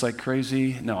studying this like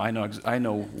crazy. No, I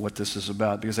know what this is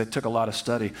about because I took a lot of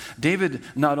study. David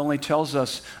not only tells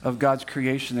us of God's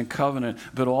creation and covenant,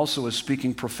 but also is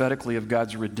speaking prophetically of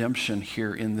God's redemption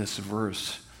here in this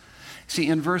verse. See,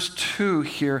 in verse 2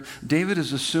 here, David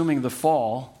is assuming the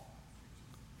fall.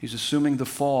 He's assuming the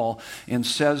fall and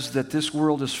says that this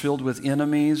world is filled with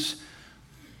enemies.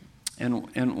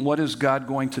 And what is God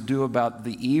going to do about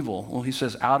the evil? Well, he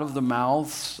says, out of the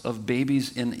mouths of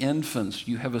babies and infants,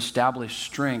 you have established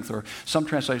strength, or some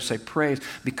translators say praise,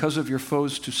 because of your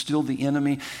foes to still the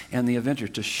enemy and the avenger,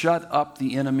 to shut up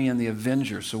the enemy and the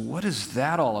avenger. So what is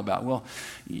that all about? Well,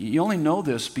 you only know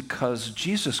this because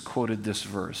Jesus quoted this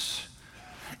verse.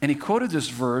 And he quoted this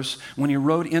verse when he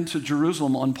rode into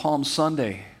Jerusalem on Palm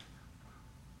Sunday,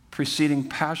 preceding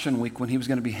Passion Week, when he was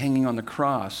going to be hanging on the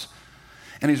cross.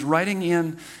 And he's riding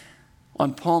in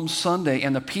on Palm Sunday,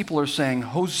 and the people are saying,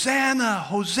 Hosanna,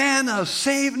 Hosanna,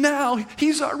 save now,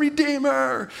 he's our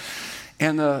Redeemer.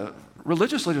 And the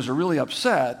religious leaders are really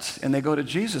upset, and they go to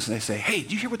Jesus and they say, hey,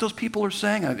 do you hear what those people are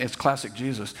saying? And it's classic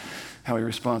Jesus, how he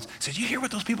responds. He says, do you hear what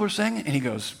those people are saying? And he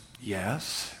goes,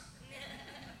 yes.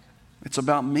 It's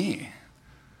about me.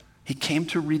 He came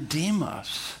to redeem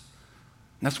us.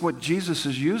 And that's what Jesus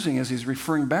is using as he's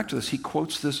referring back to this. He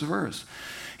quotes this verse.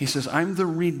 He says, I'm the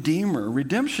Redeemer.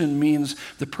 Redemption means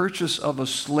the purchase of a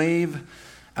slave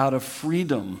out of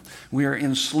freedom. We are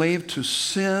enslaved to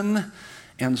sin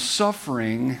and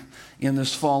suffering in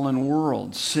this fallen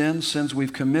world. Sins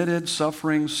we've committed,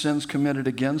 suffering, sins committed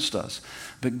against us.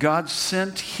 But God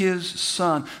sent his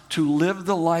Son to live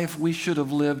the life we should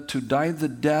have lived, to die the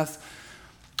death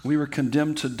we were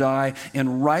condemned to die,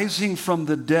 and rising from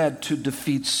the dead to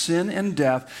defeat sin and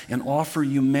death and offer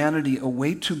humanity a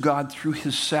way to God through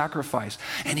his sacrifice.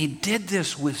 And he did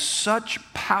this with such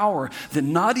power that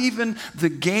not even the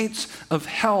gates of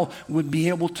hell would be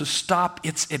able to stop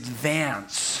its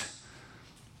advance.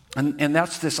 And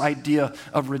that's this idea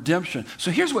of redemption.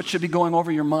 So here's what should be going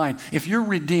over your mind. If you're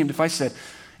redeemed, if I said,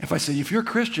 if you're a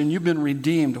Christian, you've been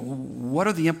redeemed, what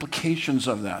are the implications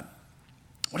of that?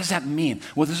 What does that mean?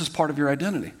 Well, this is part of your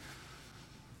identity.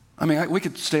 I mean, we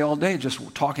could stay all day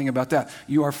just talking about that.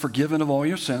 You are forgiven of all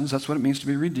your sins. That's what it means to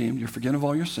be redeemed. You're forgiven of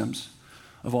all your sins,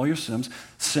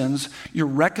 sins. You're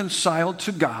reconciled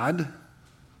to God.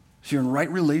 So you're in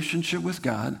right relationship with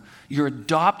God. You're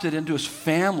adopted into his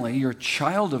family. You're a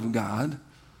child of God.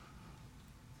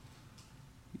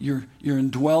 You're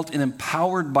indwelt and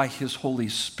empowered by his Holy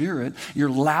Spirit. You're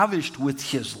lavished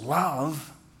with his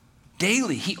love.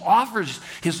 Daily, he offers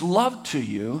his love to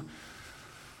you,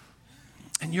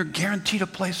 and you're guaranteed a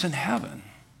place in heaven.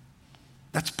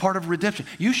 That's part of redemption.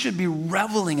 You should be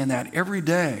reveling in that every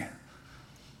day.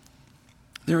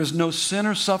 There is no sin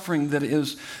or suffering that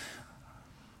is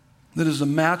a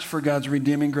match for God's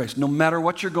redeeming grace. No matter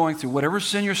what you're going through, whatever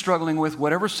sin you're struggling with,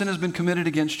 whatever sin has been committed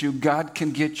against you, God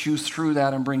can get you through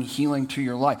that and bring healing to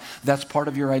your life. That's part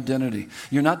of your identity.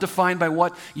 You're not defined by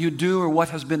what you do or what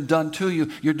has been done to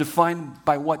you. You're defined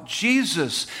by what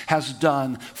Jesus has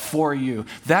done for you.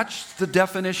 That's the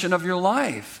definition of your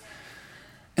life.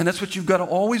 And that's what you've got to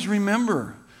always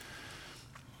remember.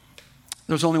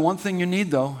 There's only one thing you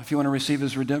need, though, if you want to receive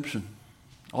his redemption.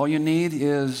 All you need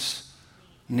is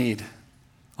need.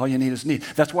 All you need is need.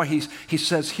 That's why he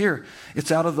says here,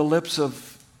 it's out of the lips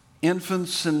of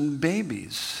infants and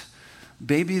babies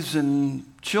and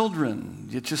children.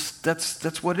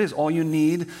 That's what it is. All you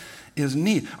need is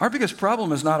need. Our biggest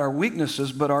problem is not our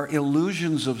weaknesses, but our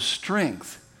illusions of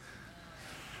strength.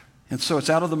 And so it's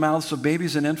out of the mouths of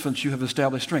babies and infants you have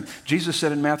established strength. Jesus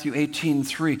said in Matthew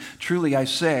 18:3, truly I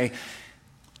say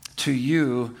to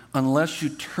you, unless you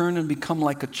turn and become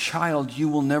like a child, you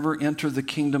will never enter the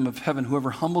kingdom of heaven.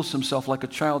 Whoever humbles himself like a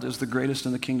child is the greatest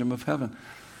in the kingdom of heaven.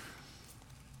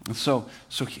 And so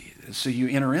you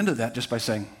enter into that just by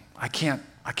saying, I can't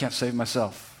save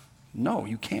myself. No,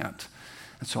 you can't.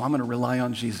 And so I'm going to rely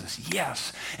on Jesus.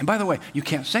 Yes. And by the way, you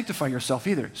can't sanctify yourself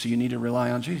either. So you need to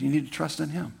rely on Jesus. You need to trust in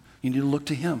him. You need to look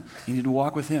to him. You need to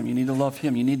walk with him. You need to love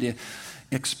him. You need to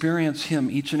experience him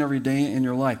each and every day in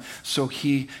your life. So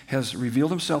he has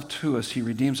revealed himself to us. He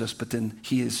redeems us, but then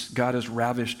God is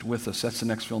ravished with us. That's the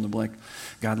next fill in the blank.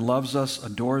 God loves us,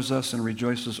 adores us, and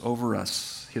rejoices over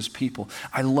us, his people.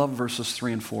 I love verses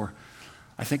 3 and 4.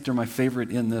 I think they're my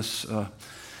favorite in this,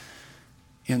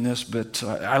 but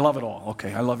I love it all.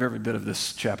 Okay, I love every bit of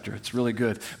this chapter. It's really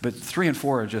good. But 3 and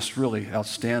 4 are just really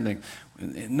outstanding.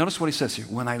 Notice what he says here.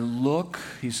 When I look,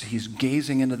 he's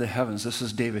gazing into the heavens. This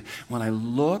is David. When I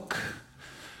look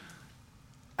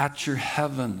at your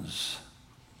heavens,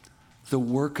 the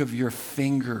work of your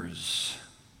fingers,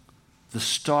 the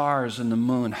stars and the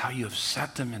moon, how you have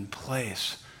set them in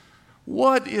place.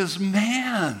 What is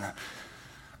man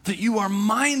that you are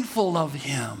mindful of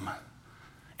him?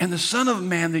 And the Son of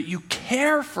Man that you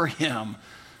care for him.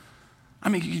 I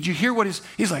mean, did you hear what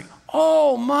he's like,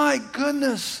 oh my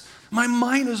goodness, my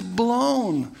mind is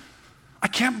blown. I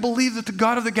can't believe that the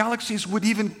God of the galaxies would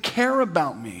even care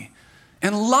about me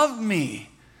and love me.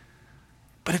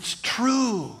 But it's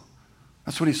true.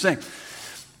 That's what he's saying.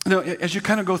 You know, as you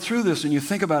kind of go through this and you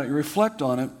think about it, you reflect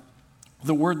on it,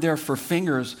 the word there for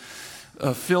fingers,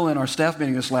 Phil in our staff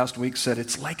meeting this last week said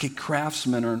it's like a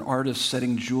craftsman or an artist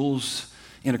setting jewels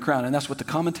in a crown. And that's what the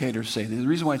commentators say. The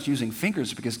reason why it's using fingers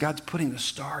is because God's putting the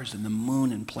stars and the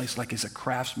moon in place like he's a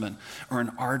craftsman or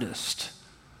an artist.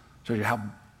 Show you how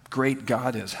great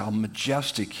God is, how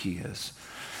majestic he is.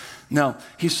 Now,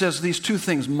 he says these two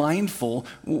things, mindful.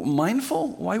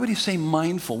 Mindful? Why would he say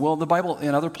mindful? Well, the Bible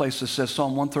in other places says,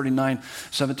 Psalm 139,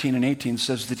 17 and 18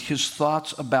 says that his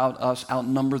thoughts about us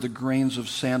outnumber the grains of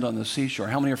sand on the seashore.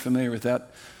 How many are familiar with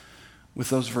that, with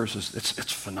those verses?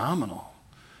 It's phenomenal.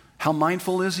 How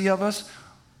mindful is he of us?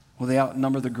 Well, they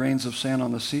outnumber the grains of sand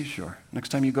on the seashore. Next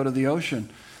time you go to the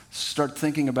ocean, start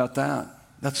thinking about that.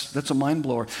 That's a mind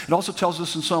blower. It also tells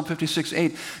us in Psalm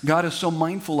 56:8, God is so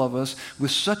mindful of us with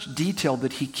such detail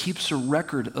that he keeps a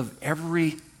record of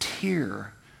every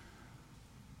tear.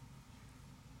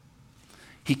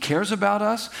 He cares about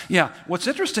us. Yeah, what's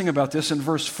interesting about this in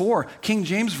verse 4, King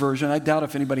James Version, I doubt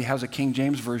if anybody has a King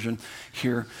James Version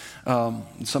here.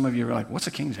 Some of you are like, what's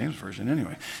a King James Version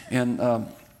anyway?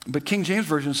 But King James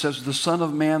Version says, the Son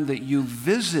of Man that you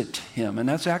visit him. And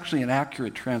that's actually an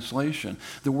accurate translation.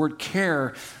 The word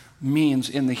care means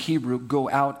in the Hebrew, go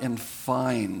out and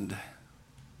find.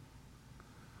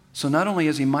 So not only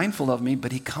is he mindful of me,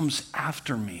 but he comes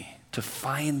after me to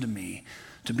find me,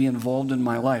 to be involved in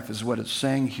my life is what it's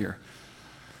saying here.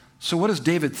 So what is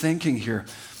David thinking here?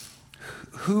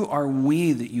 Who are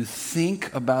we that you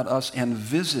think about us and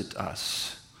visit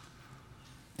us?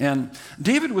 And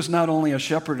David was not only a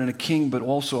shepherd and a king, but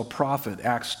also a prophet.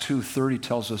 Acts 2:30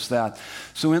 tells us that.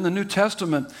 So in the New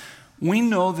Testament, we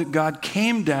know that God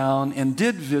came down and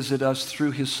did visit us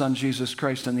through his son, Jesus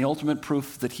Christ. And the ultimate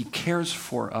proof that he cares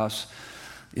for us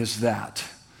is that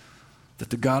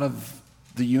the God of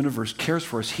the universe cares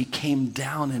for us. He came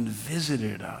down and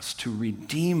visited us to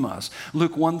redeem us.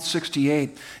 Luke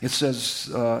 1:68, it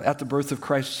says, at the birth of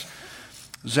Christ,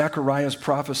 Zechariah's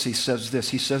prophecy says this.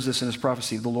 He says this in his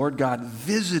prophecy, the Lord God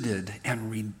visited and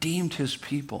redeemed his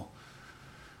people.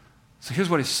 So here's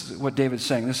what David's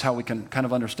saying. This is how we can kind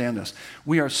of understand this.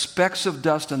 We are specks of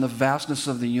dust in the vastness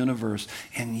of the universe,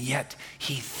 and yet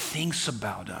he thinks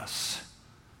about us.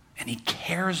 And he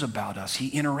cares about us. He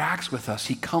interacts with us.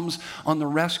 He comes on the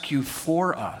rescue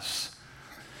for us.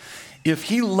 If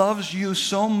he loves you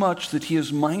so much that he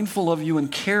is mindful of you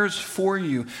and cares for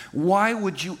you, why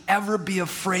would you ever be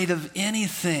afraid of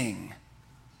anything?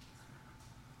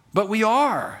 But we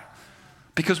are,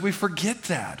 because we forget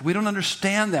that. We don't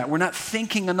understand that. We're not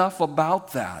thinking enough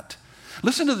about that.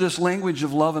 Listen to this language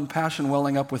of love and passion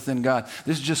welling up within God.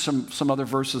 This is just some other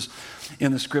verses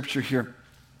in the scripture here.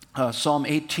 Psalm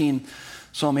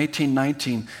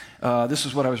 18:19. This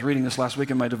is what I was reading this last week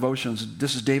in my devotions.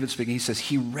 This is David speaking. He says,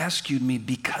 he rescued me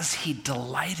because he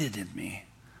delighted in me.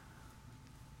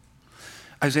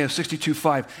 Isaiah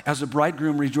 62:5. As the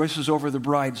bridegroom rejoices over the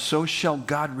bride, so shall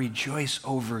God rejoice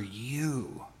over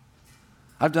you.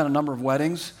 I've done a number of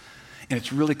weddings, and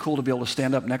it's really cool to be able to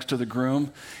stand up next to the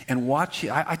groom and watch.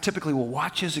 I typically will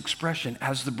watch his expression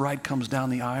as the bride comes down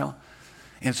the aisle.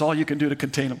 And it's all you can do to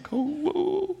contain him.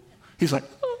 Oh, he's like,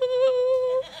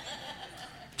 oh.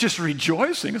 Just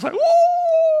rejoicing. It's like,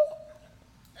 oh.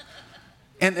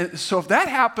 And so if that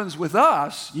happens with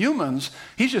us, humans,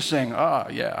 he's just saying, oh,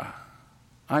 yeah,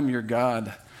 I'm your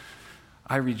God.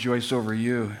 I rejoice over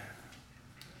you.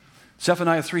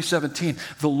 Zephaniah 3:17,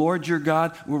 the Lord your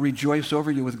God will rejoice over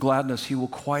you with gladness. He will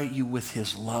quiet you with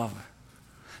his love.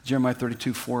 Jeremiah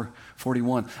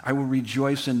 32:41, I will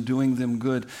rejoice in doing them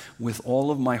good with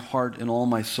all of my heart and all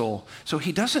my soul. So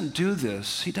he doesn't do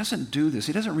this. He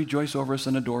doesn't rejoice over us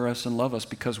and adore us and love us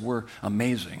because we're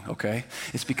amazing, okay?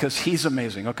 It's because he's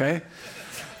amazing, okay?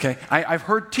 Okay, I've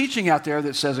heard teaching out there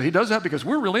that says he does that because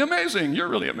we're really amazing. You're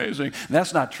really amazing. And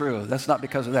that's not true. That's not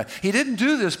because of that. He didn't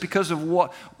do this because of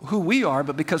who we are,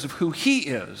 but because of who he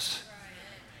is.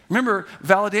 Remember,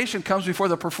 validation comes before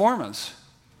the performance.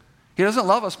 He doesn't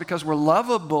love us because we're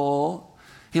lovable.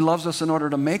 He loves us in order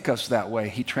to make us that way.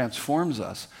 He transforms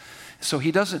us. So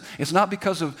it's not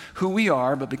because of who we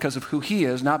are, but because of who he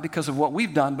is, not because of what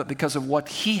we've done, but because of what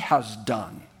he has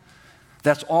done.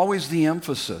 That's always the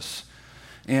emphasis.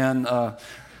 And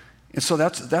so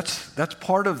that's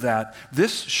part of that.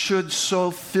 This should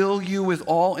so fill you with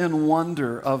awe and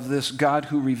wonder of this God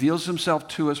who reveals himself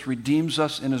to us, redeems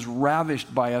us, and is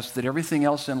ravished by us that everything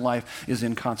else in life is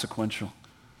inconsequential.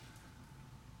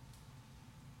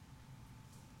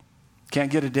 Can't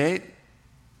get a date?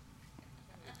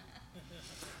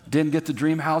 Didn't get the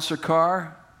dream house or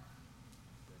car?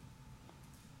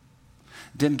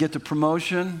 Didn't get the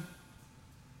promotion?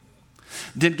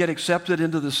 Didn't get accepted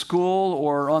into the school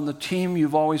or on the team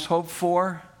you've always hoped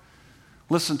for?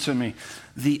 Listen to me.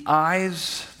 The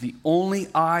only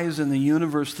eyes in the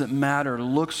universe that matter,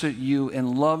 looks at you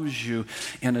and loves you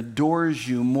and adores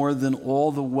you more than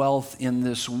all the wealth in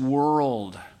this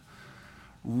world.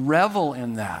 Revel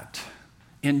in that.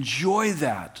 Enjoy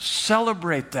that.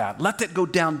 Celebrate that. Let that go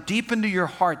down deep into your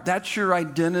heart. That's your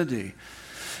identity.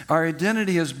 Our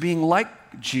identity is being like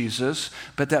Jesus,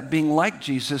 but that being like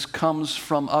Jesus comes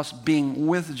from us being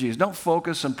with Jesus. Don't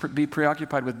focus and be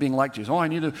preoccupied with being like Jesus. Oh, I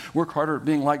need to work harder at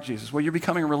being like Jesus. Well, you're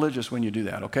becoming religious when you do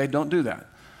that, okay? Don't do that.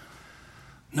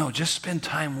 No, just spend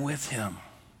time with him.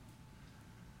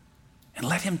 And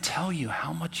let him tell you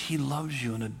how much he loves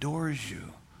you and adores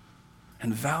you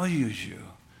and values you.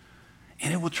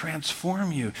 And it will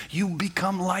transform you. You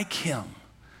become like him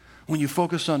when you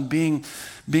focus on being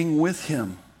with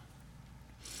him.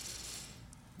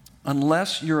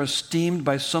 Unless you're esteemed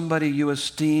by somebody you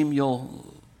esteem,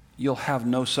 you'll have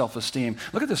no self-esteem.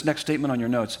 Look at this next statement on your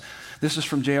notes. This is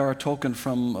from J.R.R. Tolkien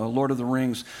from Lord of the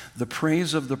Rings. The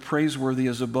praise of the praiseworthy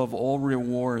is above all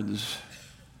rewards.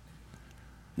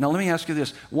 Now let me ask you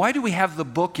this. Why do we have the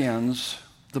bookends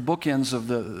of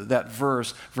that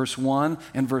verse 1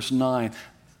 and verse 9?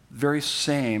 Very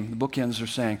same. The bookends are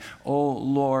saying, oh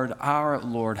Lord, our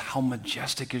Lord, how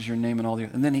majestic is your name in all the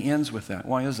earth. And then he ends with that.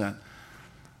 Why is that?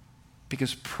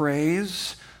 Because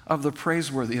praise of the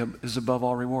praiseworthy is above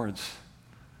all rewards.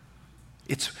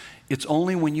 It's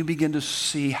only when you begin to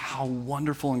see how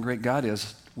wonderful and great God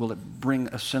is will it bring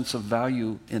a sense of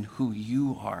value in who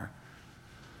you are.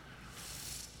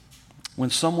 When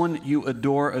someone you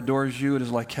adore adores you, it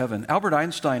is like heaven. Albert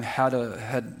Einstein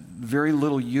had very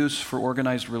little use for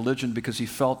organized religion because he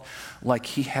felt like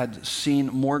he had seen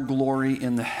more glory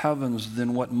in the heavens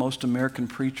than what most American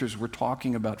preachers were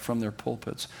talking about from their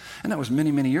pulpits. And that was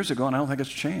many, many years ago, and I don't think it's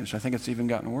changed. I think it's even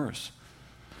gotten worse.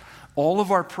 All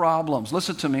of our problems,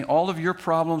 listen to me, all of your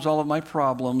problems, all of my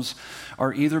problems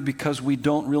are either because we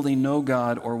don't really know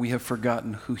God or we have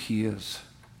forgotten who he is.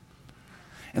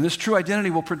 And this true identity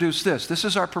will produce this. This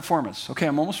is our performance. Okay,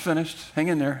 I'm almost finished. Hang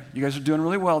in there. You guys are doing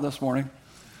really well this morning.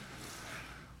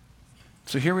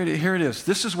 So here it is.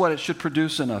 This is what it should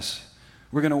produce in us.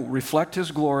 We're going to reflect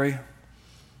his glory,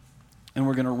 and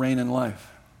we're going to reign in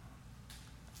life.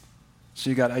 So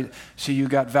you got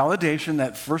validation,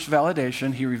 that first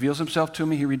validation. He reveals himself to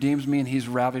me, he redeems me, and he's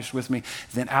ravished with me.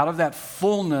 Then out of that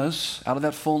fullness,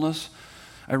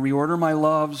 I reorder my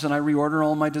loves and I reorder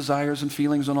all my desires and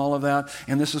feelings and all of that.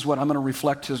 And this is what I'm going to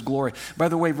reflect his glory. By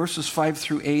the way, verses 5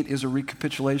 through 8 is a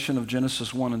recapitulation of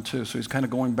Genesis 1 and 2. So he's kind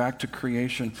of going back to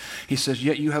creation. He says,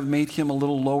 yet you have made him a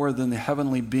little lower than the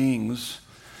heavenly beings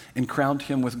and crowned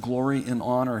him with glory and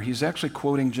honor. He's actually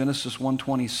quoting Genesis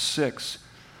 1:26.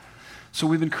 So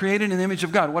we've been created in the image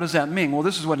of God. What does that mean? Well,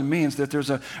 this is what it means, that there's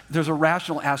a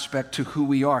rational aspect to who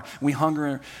we are. We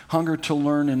hunger to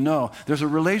learn and know. There's a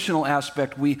relational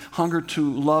aspect. We hunger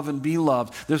to love and be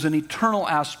loved. There's an eternal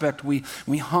aspect. We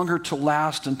hunger to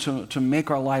last and to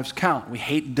make our lives count. We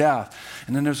hate death.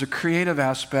 And then there's a creative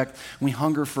aspect. We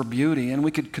hunger for beauty. And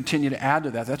we could continue to add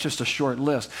to that. That's just a short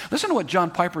list. Listen to what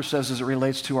John Piper says as it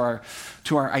relates to our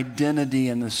identity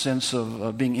in the sense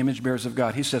of being image bearers of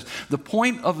God. He says, the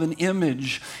point of an image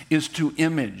is to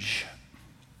image.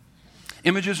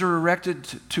 Images are erected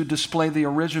to display the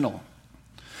original,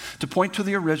 to point to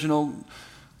the original,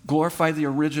 glorify the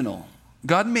original.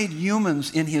 God made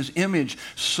humans in his image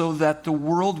so that the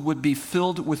world would be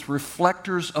filled with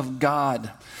reflectors of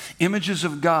God, images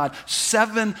of God,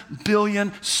 7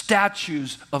 billion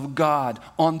statues of God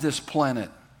on this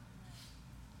planet.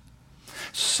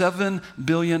 7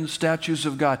 billion statues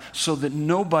of God, so that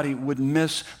nobody would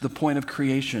miss the point of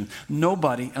creation.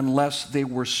 Nobody, unless they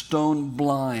were stone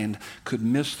blind, could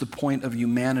miss the point of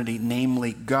humanity,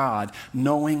 namely God,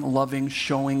 knowing, loving,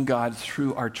 showing God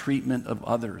through our treatment of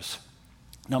others.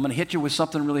 Now I'm going to hit you with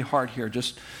something really hard here,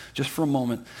 just for a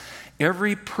moment.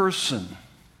 Every person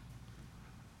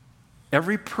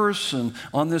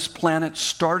on this planet,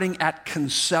 starting at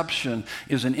conception,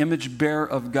 is an image bearer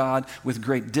of God with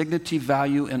great dignity,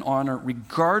 value, and honor,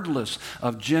 regardless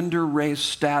of gender, race,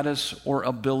 status, or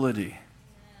ability.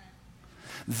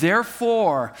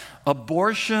 Therefore,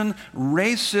 abortion,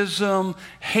 racism,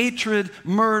 hatred,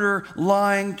 murder,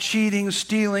 lying, cheating,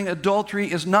 stealing, adultery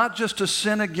is not just a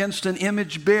sin against an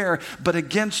image bearer, but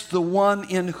against the one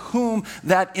in whom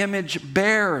that image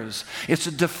bears. It's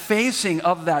a defacing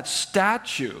of that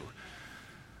statue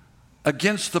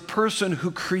against the person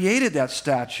who created that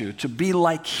statue to be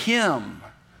like him.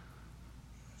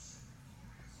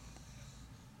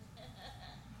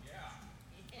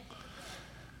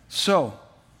 So,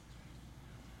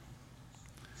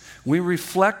 we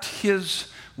reflect his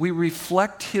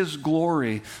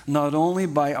glory not only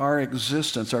by our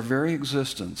existence, our very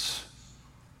existence.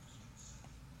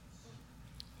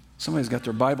 Somebody's got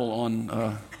their Bible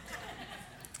on.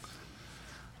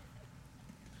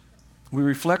 We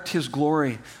reflect his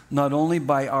glory not only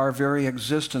by our very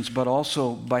existence, but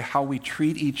also by how we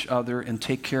treat each other and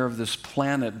take care of this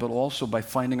planet, but also by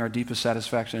finding our deepest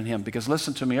satisfaction in him. Because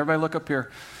listen to me, everybody look up here,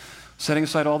 setting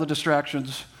aside all the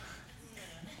distractions.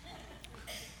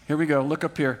 Here we go. Look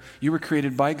up here. You were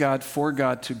created by God, for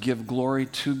God, to give glory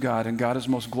to God. And God is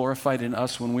most glorified in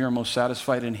us when we are most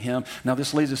satisfied in him. Now,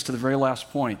 this leads us to the very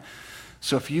last point.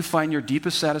 So if you find your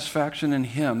deepest satisfaction in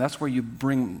him, that's where you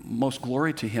bring most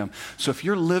glory to him. So if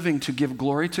you're living to give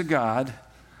glory to God,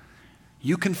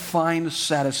 you can find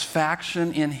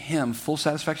satisfaction in him, full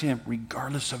satisfaction in him,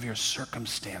 regardless of your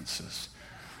circumstances.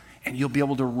 And you'll be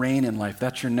able to reign in life.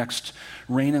 That's your next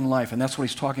reign in life. And that's what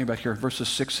he's talking about here, verses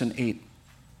 6 and 8.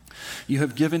 You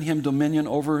have given him dominion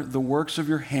over the works of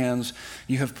your hands.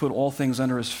 You have put all things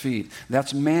under his feet.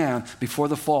 That's man before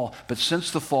the fall. But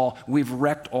since the fall, we've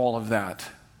wrecked all of that.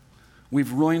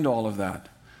 We've ruined all of that.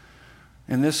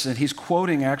 And he's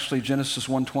quoting actually Genesis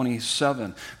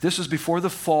 1:27. This is before the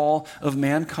fall of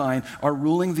mankind. Our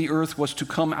ruling the earth was to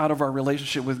come out of our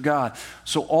relationship with God.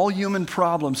 So all human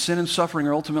problems, sin and suffering,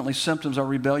 are ultimately symptoms of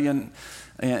rebellion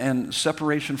and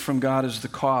separation from God is the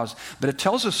cause. But it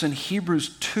tells us in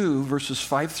Hebrews 2, verses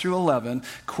 5 through 11,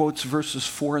 quotes verses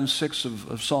 4 and 6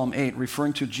 of Psalm 8,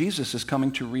 referring to Jesus as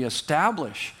coming to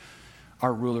reestablish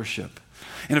our rulership.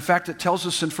 And in fact, it tells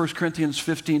us in 1 Corinthians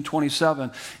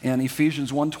 15:27 and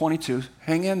Ephesians 1:22,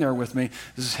 hang in there with me,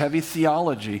 this is heavy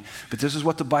theology, but this is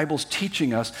what the Bible's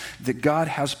teaching us, that God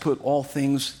has put all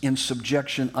things in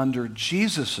subjection under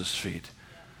Jesus' feet.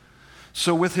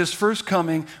 So with his first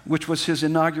coming, which was his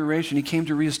inauguration, he came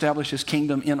to reestablish his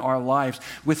kingdom in our lives.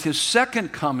 With his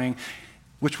second coming,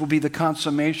 which will be the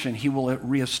consummation, he will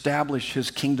reestablish his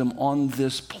kingdom on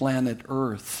this planet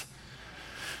Earth.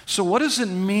 So what does it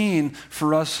mean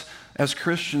for us as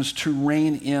Christians to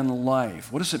reign in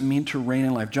life? What does it mean to reign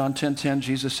in life? John 10:10,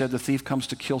 Jesus said, the thief comes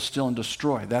to kill, steal, and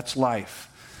destroy. That's life.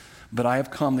 But I have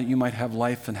come that you might have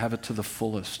life and have it to the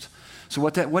fullest. So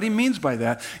what he means by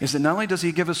that is that not only does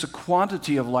he give us a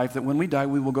quantity of life that when we die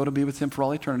we will go to be with him for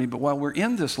all eternity, but while we're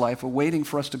in this life awaiting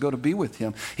for us to go to be with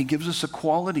him, he gives us a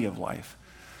quality of life.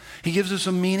 He gives us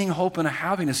a meaning, hope, and a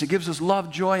happiness. He gives us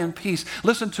love, joy, and peace.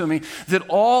 Listen to me, that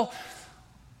all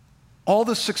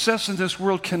the success in this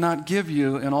world cannot give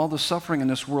you, and all the suffering in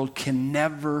this world can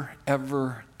never,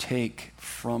 ever take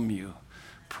from you.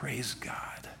 Praise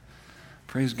God.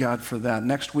 Praise God for that.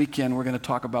 Next weekend we're going to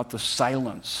talk about the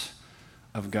silence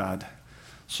of God.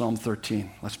 Psalm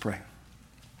 13. Let's pray.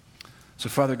 So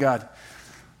Father God,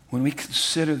 When we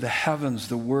consider the heavens,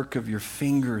 the work of your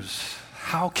fingers,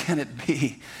 how can it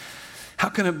be? How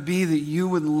can it be that you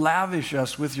would lavish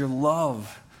us with your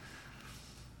love?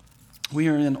 We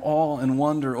are in awe and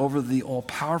wonder over the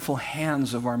all-powerful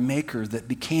hands of our Maker that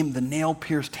became the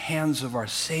nail-pierced hands of our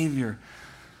Savior.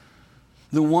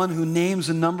 The one who names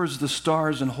and numbers the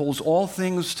stars and holds all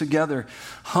things together,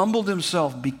 humbled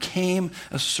himself, became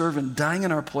a servant, dying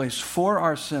in our place for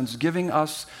our sins, giving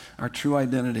us our true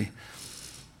identity.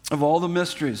 Of all the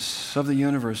mysteries of the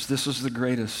universe, this is the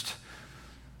greatest.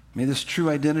 May this true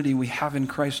identity we have in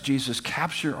Christ Jesus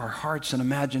capture our hearts and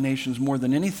imaginations more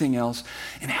than anything else,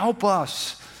 and help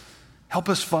us,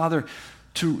 Father,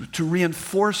 to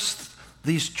reinforce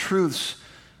these truths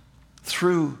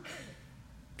through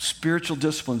spiritual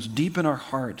disciplines deep in our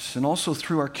hearts, and also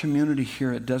through our community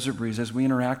here at Desert Breeze as we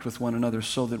interact with one another,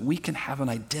 so that we can have an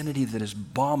identity that is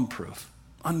bomb-proof,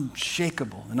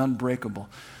 unshakable, and unbreakable.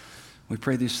 We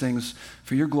pray these things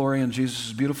for your glory in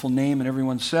Jesus' beautiful name, and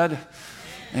everyone said,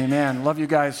 Amen. Love you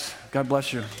guys. God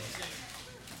bless you.